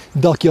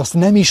 de aki azt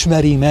nem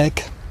ismeri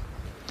meg,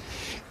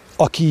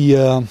 aki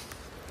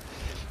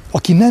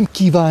nem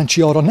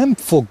kíváncsi arra, nem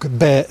fog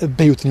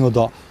bejutni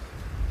oda.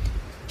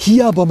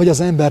 Hiába megy az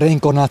ember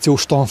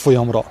reinkarnációs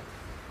tanfolyamra,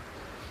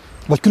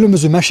 vagy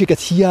különböző meséket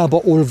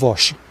hiába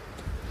olvas,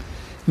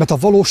 mert a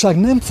valóság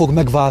nem fog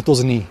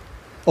megváltozni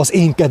az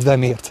én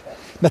kedvemért,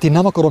 mert én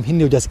nem akarom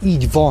hinni, hogy ez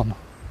így van,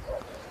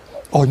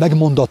 ahogy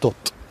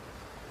megmondatott.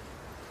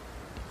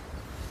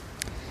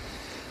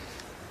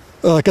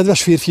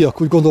 Kedves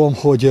férfiak, úgy gondolom,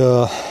 hogy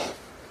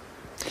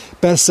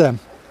persze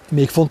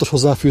még fontos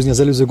hozzáfűzni az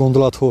előző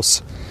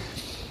gondolathoz,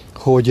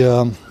 hogy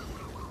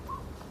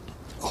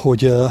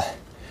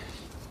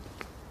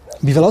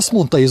mivel azt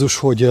mondta Jézus,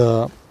 hogy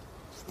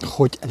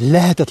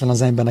lehetetlen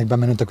az embernek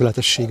bemenni a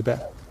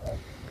tökéletességbe.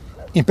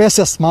 Én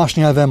persze ezt más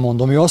nyelven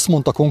mondom, ő azt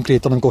mondta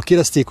konkrétan, amikor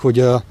kérdezték,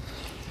 hogy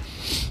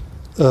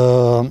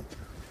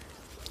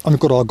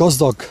amikor a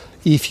gazdag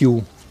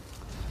ifjú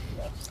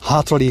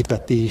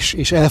hátralépett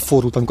és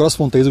elfordult, amikor azt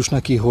mondta Jézus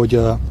neki, hogy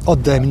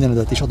add el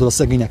mindenedet és adod a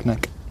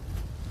szegényeknek,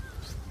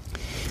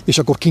 és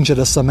akkor kincsed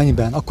lesz a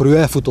mennyben, akkor ő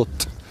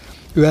elfutott.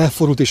 Ő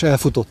elfordult és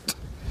elfutott,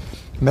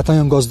 mert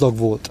nagyon gazdag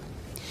volt.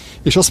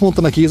 És azt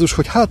mondta neki Jézus,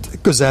 hogy hát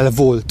közel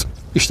volt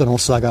Isten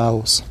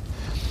országához.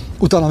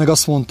 Utána meg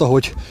azt mondta,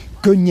 hogy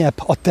könnyebb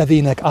a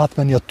tevének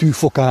átmenni a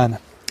tűfokán,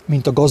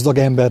 mint a gazdag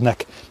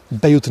embernek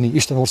bejutni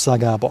Isten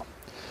országába.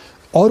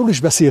 Arról is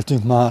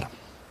beszéltünk már,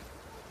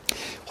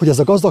 hogy ez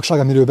a gazdagság,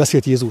 amiről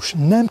beszélt Jézus,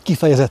 nem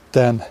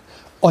kifejezetten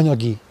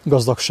anyagi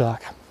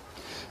gazdagság.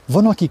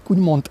 Vannak,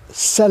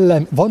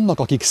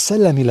 akik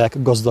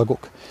szellemileg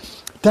gazdagok.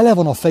 Tele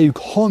van a fejük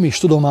hamis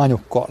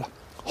tudományokkal,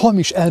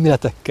 hamis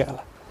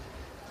elméletekkel,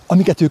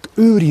 amiket ők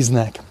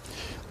őriznek,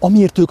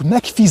 amiért ők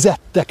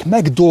megfizettek,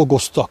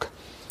 megdolgoztak,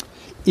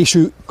 és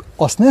ők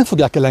azt nem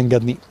fogják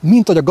elengedni,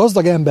 mint hogy a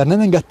gazdag ember nem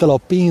engedte el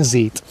a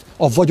pénzét,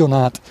 a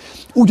vagyonát,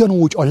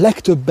 ugyanúgy a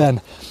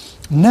legtöbben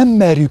nem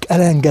merjük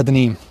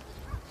elengedni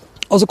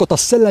azokat a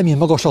szellemi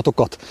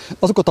magaslatokat,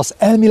 azokat az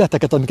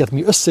elméleteket, amiket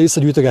mi össze-vissza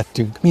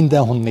gyűjtögettünk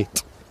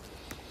mindenhonnét.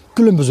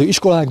 Különböző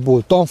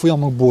iskolákból,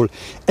 tanfolyamokból,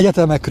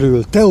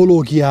 egyetemekről,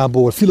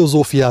 teológiából,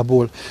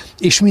 filozófiából,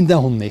 és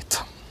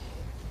mindenhonnét.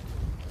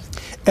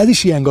 Ez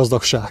is ilyen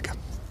gazdagság.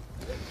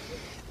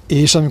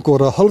 És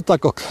amikor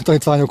hallották a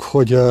tanítványok,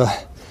 hogy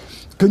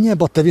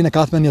könnyebb a tevének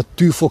átmenni a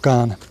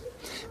tűfokán,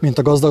 mint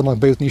a gazdagnak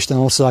bejutni Isten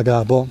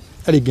országába,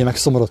 eléggé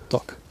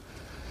megszomorodtak.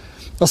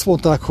 Azt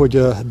mondták,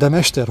 hogy de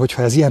mester,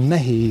 hogyha ez ilyen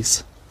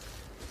nehéz,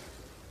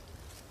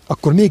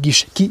 akkor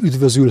mégis ki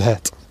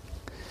üdvözülhet.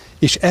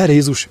 És erre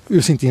Jézus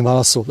őszintén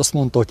válaszolt, azt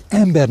mondta, hogy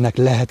embernek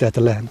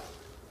lehetetlen.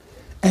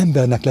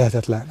 Embernek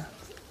lehetetlen.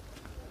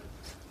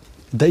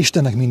 De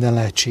Istennek minden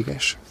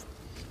lehetséges.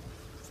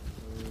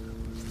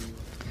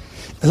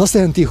 Ez azt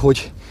jelenti,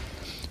 hogy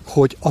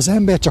az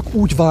ember csak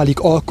úgy válik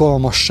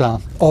alkalmassá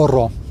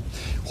arra,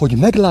 hogy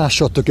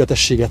meglássa a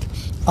tökéletességet,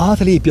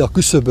 átlépje a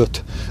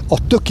küszöböt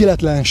a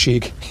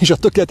tökéletlenség és a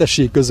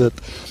tökéletesség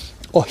között,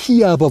 a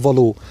hiába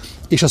való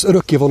és az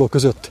örökké való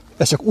között.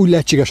 Ez csak úgy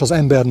lehetséges az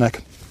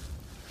embernek,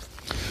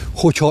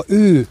 hogyha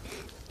ő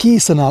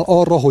készen áll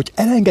arra, hogy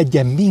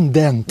elengedjen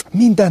mindent,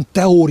 minden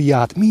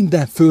teóriát,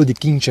 minden földi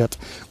kincset,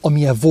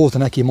 amilyen volt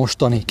neki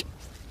mostanig.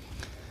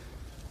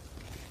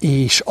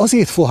 És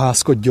azért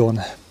fohászkodjon,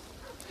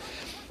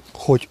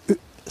 hogy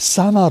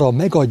számára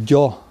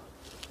megadja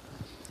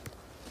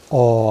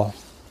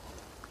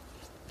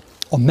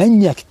a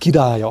mennyek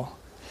királya,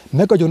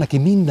 megadja neki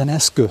minden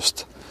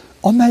eszközt,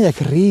 amelyek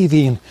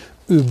révén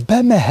ő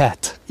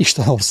bemehet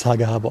Isten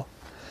országába,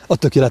 a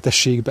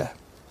tökéletességbe.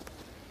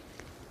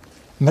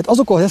 Mert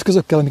azokkal az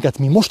eszközökkel, amiket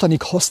mi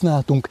mostanig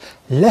használtunk,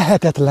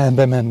 lehetetlen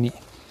bemenni.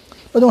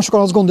 Nagyon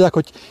sokan azt gondolják,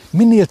 hogy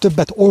minél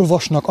többet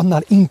olvasnak,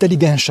 annál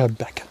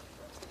intelligensebbek.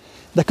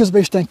 De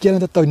közben Isten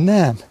kijelentette, hogy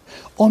nem.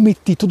 Amit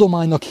ti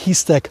tudománynak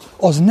hisztek,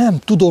 az nem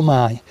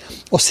tudomány.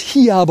 Az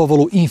hiába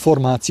való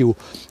információ.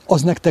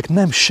 Az nektek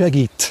nem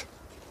segít,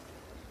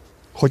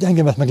 hogy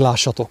engemet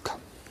meglássatok.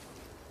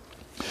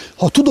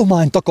 Ha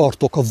tudományt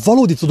akartok, a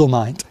valódi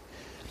tudományt,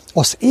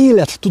 az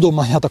élet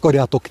tudományát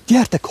akarjátok,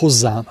 gyertek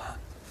hozzám.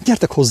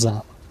 Gyertek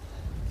hozzám.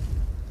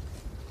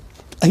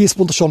 Egész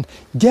pontosan,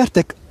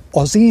 gyertek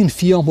az én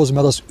fiamhoz,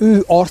 mert az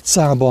ő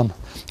arcában,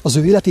 az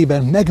ő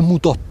életében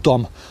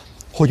megmutattam,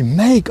 hogy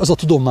melyik az a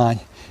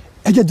tudomány,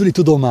 egyedüli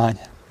tudomány,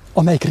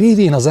 amelyik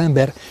révén az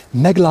ember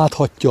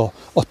megláthatja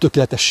a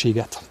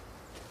tökéletességet.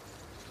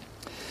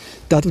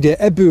 Tehát ugye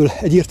ebből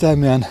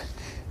egyértelműen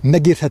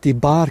megértheti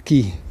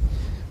bárki,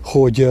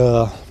 hogy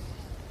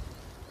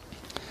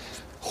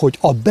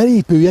a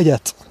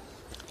belépőjegyet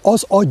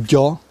az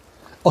adja,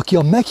 aki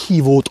a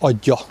meghívót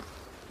adja,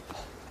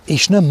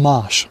 és nem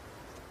más.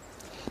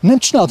 Nem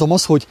csináltam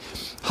azt, hogy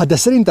hát de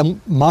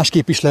szerintem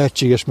másképp is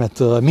lehetséges,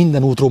 mert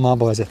minden út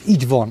Rómába vezet.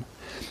 Így van.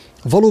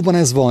 Valóban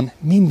ez van,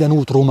 minden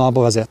út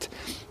Rómába vezet.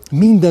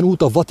 Minden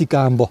út a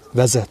Vatikánba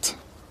vezet.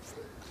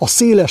 A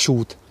széles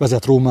út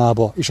vezet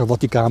Rómába és a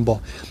Vatikánba.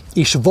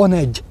 És van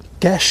egy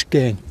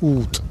keskeny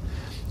út,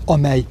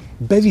 amely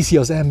beviszi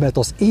az embert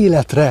az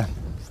életre.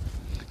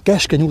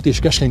 Keskeny út és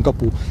keskeny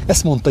kapu.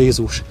 Ezt mondta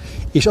Jézus.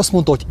 És azt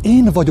mondta, hogy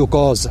én vagyok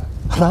az.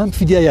 Rám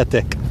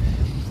figyeljetek.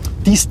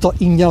 Tiszta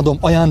ingyen adom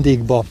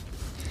ajándékba.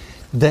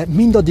 De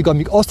mindaddig,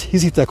 amíg azt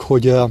hiszitek,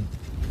 hogy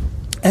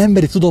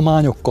emberi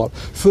tudományokkal,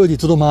 földi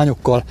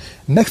tudományokkal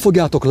meg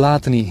fogjátok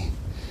látni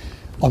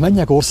a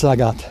mennyek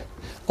országát,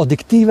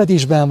 addig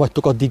tévedésben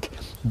vagytok, addig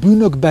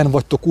bűnökben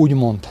vagytok,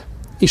 úgymond.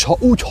 És ha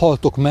úgy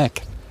haltok meg,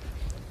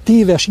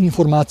 téves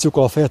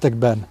információkkal a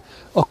fejetekben,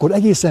 akkor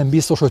egészen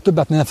biztos, hogy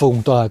többet nem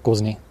fogunk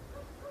találkozni.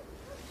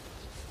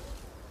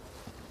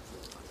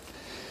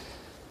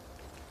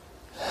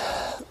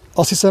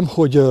 Azt hiszem,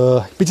 hogy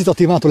picit a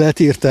témától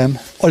eltértem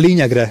a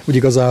lényegre, úgy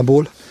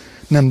igazából,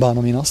 nem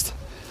bánom én azt.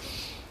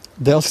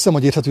 De azt hiszem,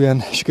 hogy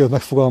érthetően sikerült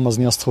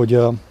megfogalmazni azt, hogy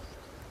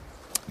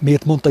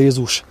miért mondta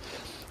Jézus,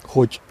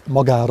 hogy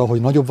magára,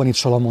 hogy nagyobb van itt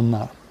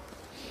Salamonnál.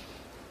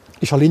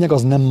 És a lényeg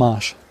az nem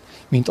más,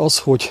 mint az,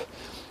 hogy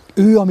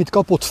ő, amit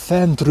kapott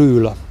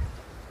fentről,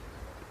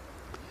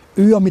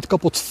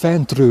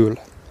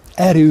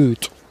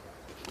 erőt,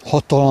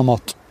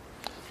 hatalmat,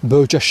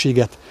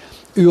 bölcsességet,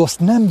 ő azt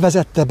nem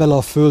vezette bele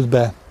a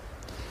földbe,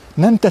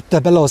 nem tette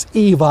bele az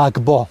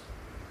évákba,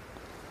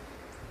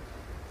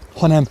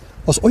 hanem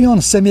az olyan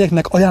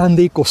személyeknek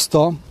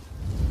ajándékozta,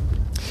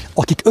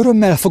 akik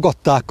örömmel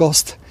fogadták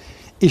azt,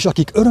 és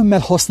akik örömmel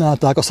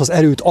használták azt az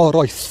erőt arra,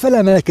 hogy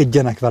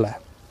felemelkedjenek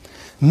vele.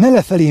 Ne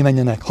lefelé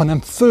menjenek,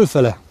 hanem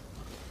fölfele.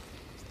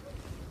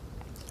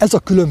 Ez a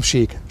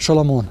különbség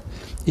Salamon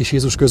és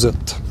Jézus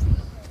között.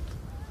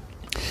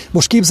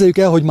 Most képzeljük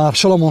el, hogy már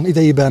Salamon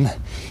idejében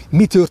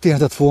mi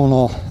történhetett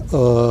volna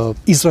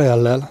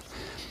Izraellel,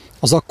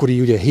 az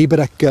akkori ugye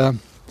héberekkel,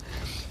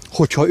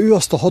 hogyha ő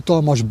azt a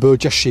hatalmas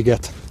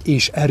bölcsességet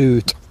és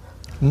erőt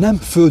nem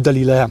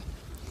földeli le,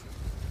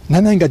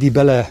 nem engedi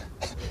bele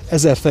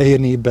 1000 fehér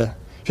népbe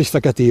és egy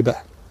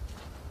feketébe.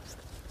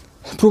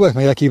 Próbáljuk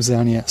meg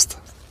elképzelni ezt.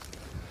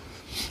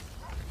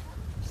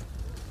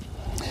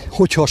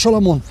 Hogyha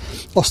Salamon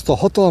azt a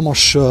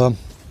hatalmas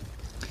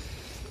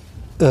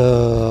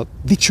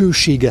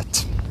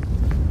dicsőséget,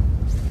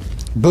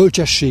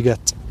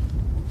 bölcsességet,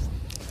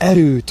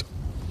 erőt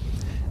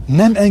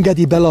nem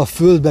engedi bele a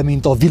földbe,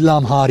 mint a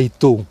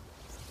villámhárító,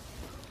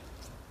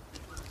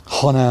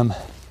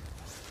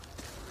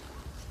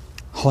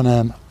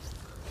 hanem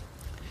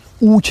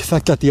úgy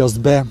fekteti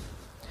azt be,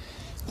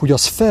 hogy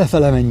az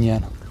felfele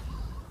menjen.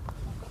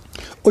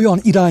 Olyan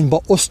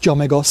irányba osztja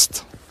meg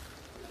azt,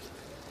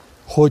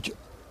 hogy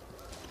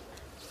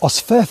az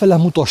felfele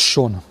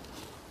mutasson.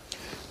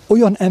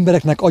 Olyan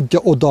embereknek adja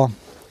oda,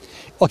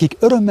 akik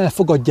örömmel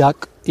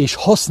fogadják és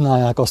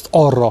használják azt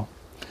arra,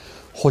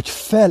 hogy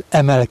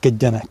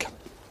felemelkedjenek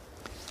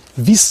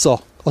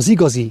vissza az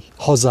igazi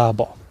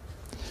hazába,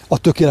 a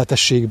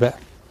tökéletességbe,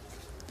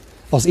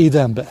 az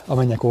Édenbe, a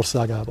mennyek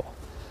országába.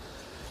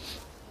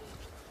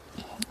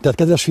 Tehát,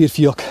 kedves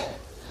férfiak,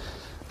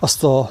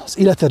 azt az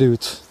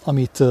életerőt,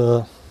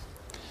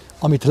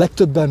 amit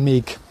legtöbben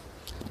még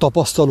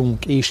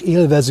tapasztalunk és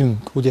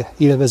élvezünk, ugye,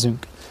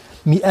 élvezünk.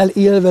 Mi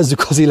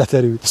elélvezzük az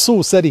életerőt,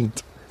 szó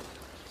szerint.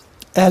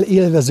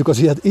 Elélvezzük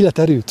az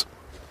életerőt.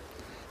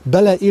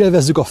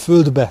 Beleélvezzük a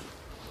földbe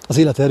az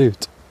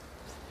életerőt.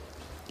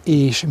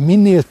 És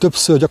minél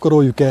többször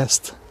gyakoroljuk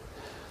ezt,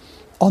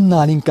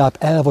 annál inkább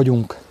el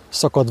vagyunk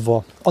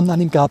szakadva, annál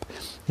inkább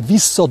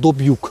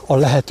visszadobjuk a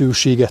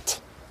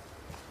lehetőséget.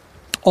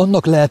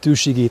 Annak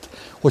lehetőségét,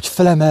 hogy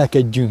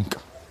felemelkedjünk,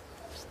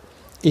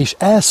 és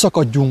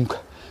elszakadjunk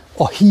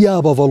a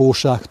hiába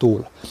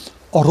valóságtól,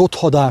 a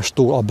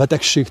rothadástól, a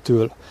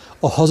betegségtől,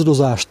 a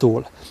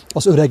hazudozástól,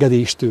 az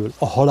öregedéstől,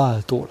 a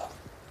haláltól.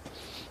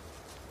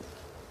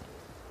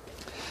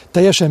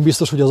 Teljesen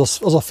biztos, hogy az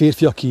a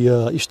férfi, aki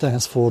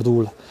Istenhez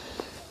fordul,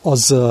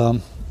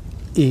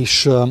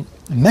 és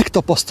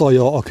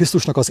megtapasztalja a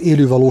Krisztusnak az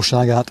élő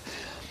valóságát,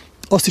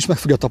 azt is meg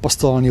fogja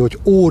tapasztalni, hogy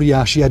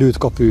óriási erőt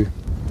kap ő,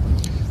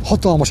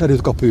 hatalmas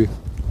erőt kap ő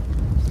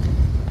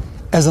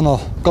ezen a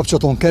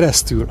kapcsolaton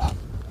keresztül.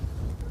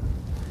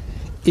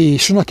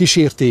 És jön a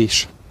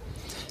kísértés,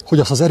 hogy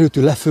azt az erőt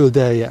ő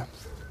leföldelje,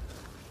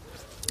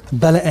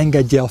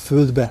 beleengedje a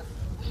földbe.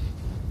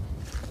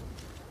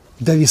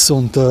 De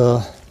viszont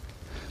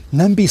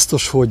nem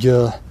biztos, hogy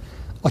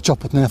a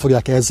csapot nem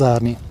fogják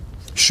elzárni.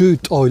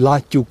 Sőt, ahogy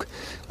látjuk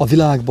a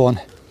világban,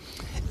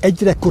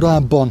 egyre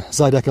korábban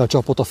zárják el a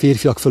csapot a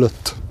férfiak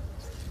fölött.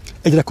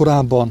 Egyre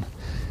korábban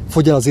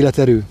fogy el az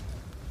életerő,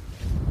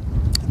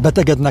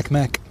 betegednek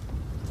meg,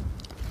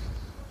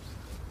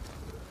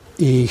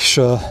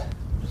 és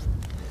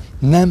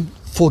nem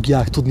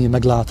fogják tudni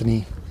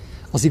meglátni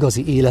az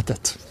igazi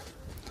életet,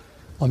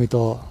 amit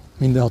a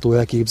mindenható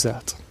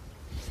elképzelt.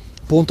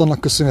 Pont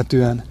annak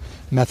köszönhetően,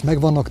 mert meg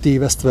vannak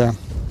tévesztve,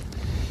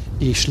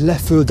 és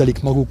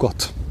leföldelik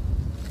magukat.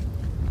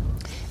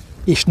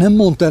 És nem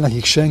mondta el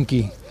nekik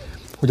senki,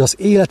 hogy az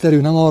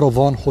életerő nem arra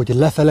van, hogy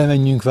lefele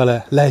menjünk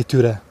vele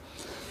lejtőre,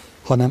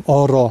 hanem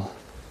arra,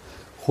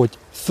 hogy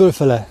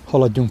fölfele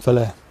haladjunk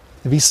vele,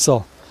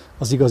 vissza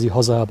az igazi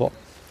hazába.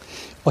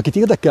 Akit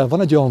érdekel,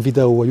 van egy olyan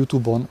videó a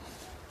YouTube-on,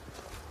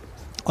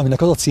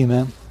 aminek az a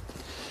címe,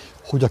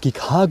 hogy akik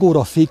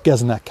hágóra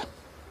fékeznek,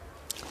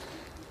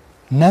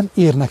 nem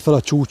érnek fel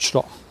a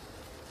csúcsra.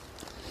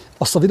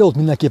 Azt a videót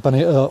mindenképpen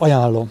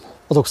ajánlom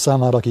azok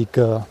számára, akik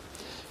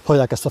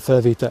hallják ezt a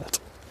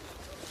felvételt.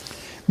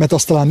 Mert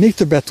azt talán még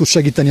többet tud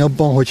segíteni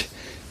abban, hogy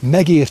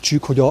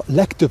megértsük, hogy a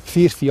legtöbb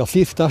férfi, a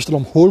férfi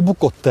társadalom hol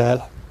bukott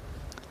el,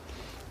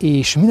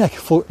 és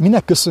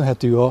minek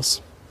köszönhető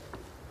az,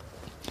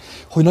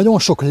 hogy nagyon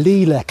sok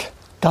lélek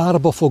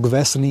kárba fog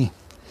veszni.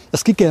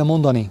 Ezt ki kell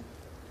mondani.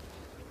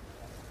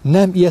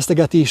 Nem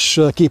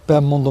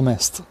ijesztegetésképpen mondom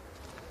ezt.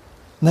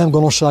 Nem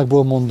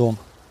gonoszságból mondom,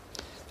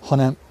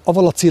 hanem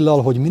avval a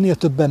céllal, hogy minél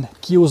többen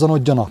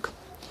kiózanodjanak.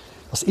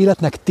 Az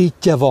életnek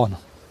tétje van.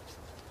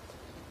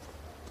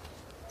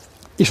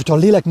 És hogyha a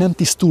lélek nem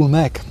tisztul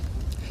meg,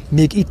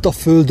 még itt a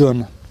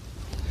Földön,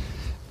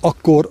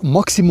 akkor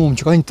maximum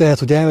csak annyit tehet,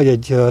 hogy elmegy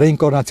egy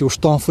reinkarnációs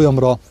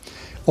tanfolyamra,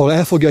 ahol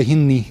el fogja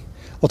hinni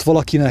ott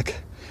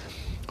valakinek,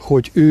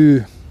 hogy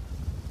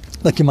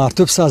neki már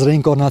több száz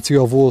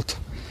reinkarnációja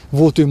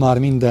volt ő már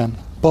minden,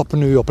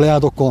 papnő a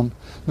Plejádokon,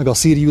 meg a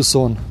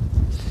Siriuson,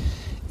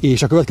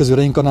 és a következő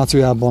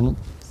reinkarnációjában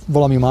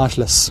valami más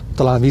lesz,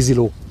 talán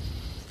víziló.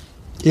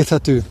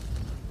 Érthető?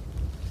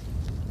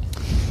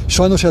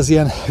 Sajnos ez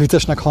ilyen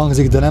viccesnek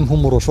hangzik, de nem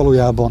humoros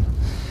valójában.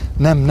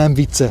 Nem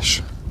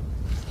vicces.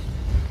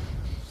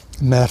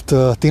 Mert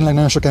tényleg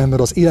nagyon sok ember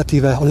az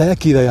életével, a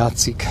lelkével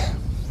játszik.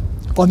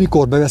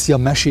 Amikor beveszi a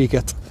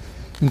meséket,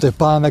 mint ahogy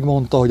Pál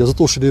megmondta, hogy az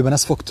utolsó időben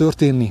ez fog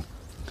történni,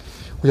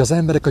 hogy az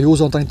emberek a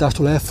józan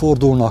tanítástól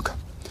elfordulnak,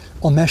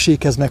 a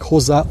mesékhez meg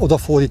hozzá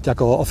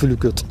odafordítják a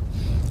fülüköt,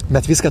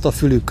 mert viszket a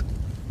fülük.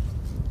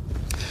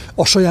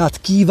 A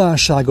saját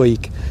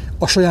kívánságaik,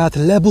 a saját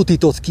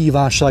lebutított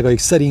kívánságaik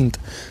szerint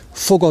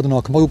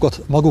fogadnak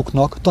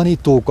maguknak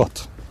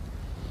tanítókat,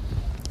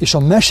 és a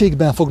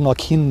mesékben fognak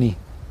hinni,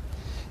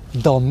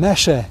 de a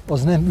mese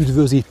az nem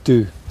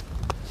üdvözítő,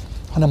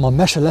 hanem a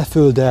mese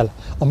leföldel.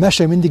 A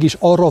mese mindig is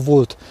arra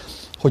volt,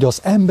 hogy az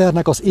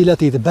embernek az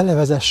életét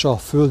belevezesse a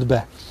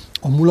földbe,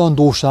 a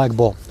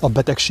mulandóságba, a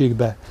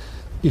betegségbe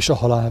és a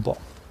halálba.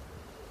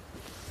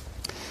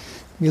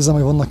 Nézzem,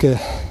 hogy vannak-e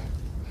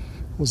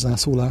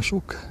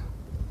hozzászólások.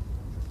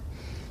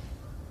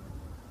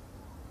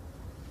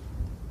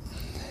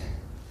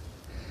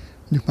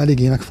 Mondjuk már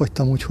eléggé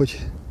megfagytam,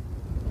 úgyhogy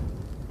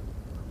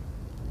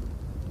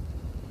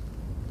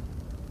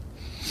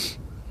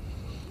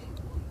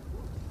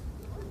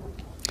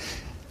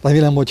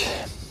remélem, hogy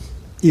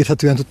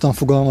érthetően tudtam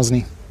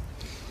fogalmazni,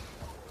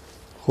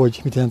 hogy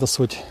mit jelent az,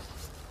 hogy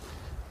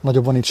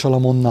nagyobb van itt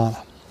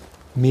Salamonnál.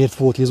 Miért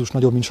volt Jézus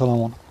nagyobb, mint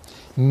Salamon?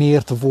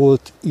 Miért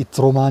volt itt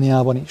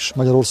Romániában is,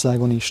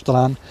 Magyarországon is?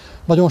 Talán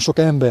nagyon sok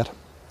ember,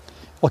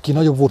 aki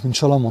nagyobb volt, mint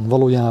Salamon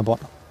valójában.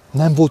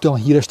 Nem volt olyan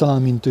híres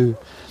talán, mint ő,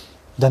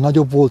 de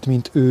nagyobb volt,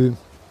 mint ő,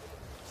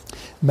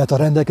 mert a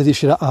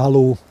rendelkezésére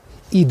álló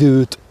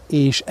időt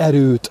és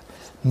erőt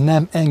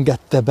nem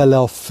engedte bele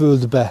a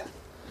földbe,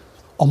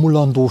 a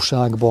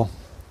mulandóságba,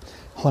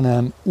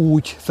 hanem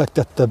úgy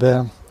fektette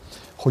be,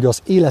 hogy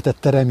az életet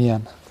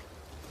teremjen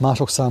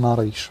mások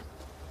számára is.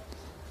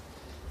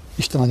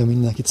 Isten áldja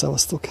mindenkit,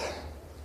 szevasztok!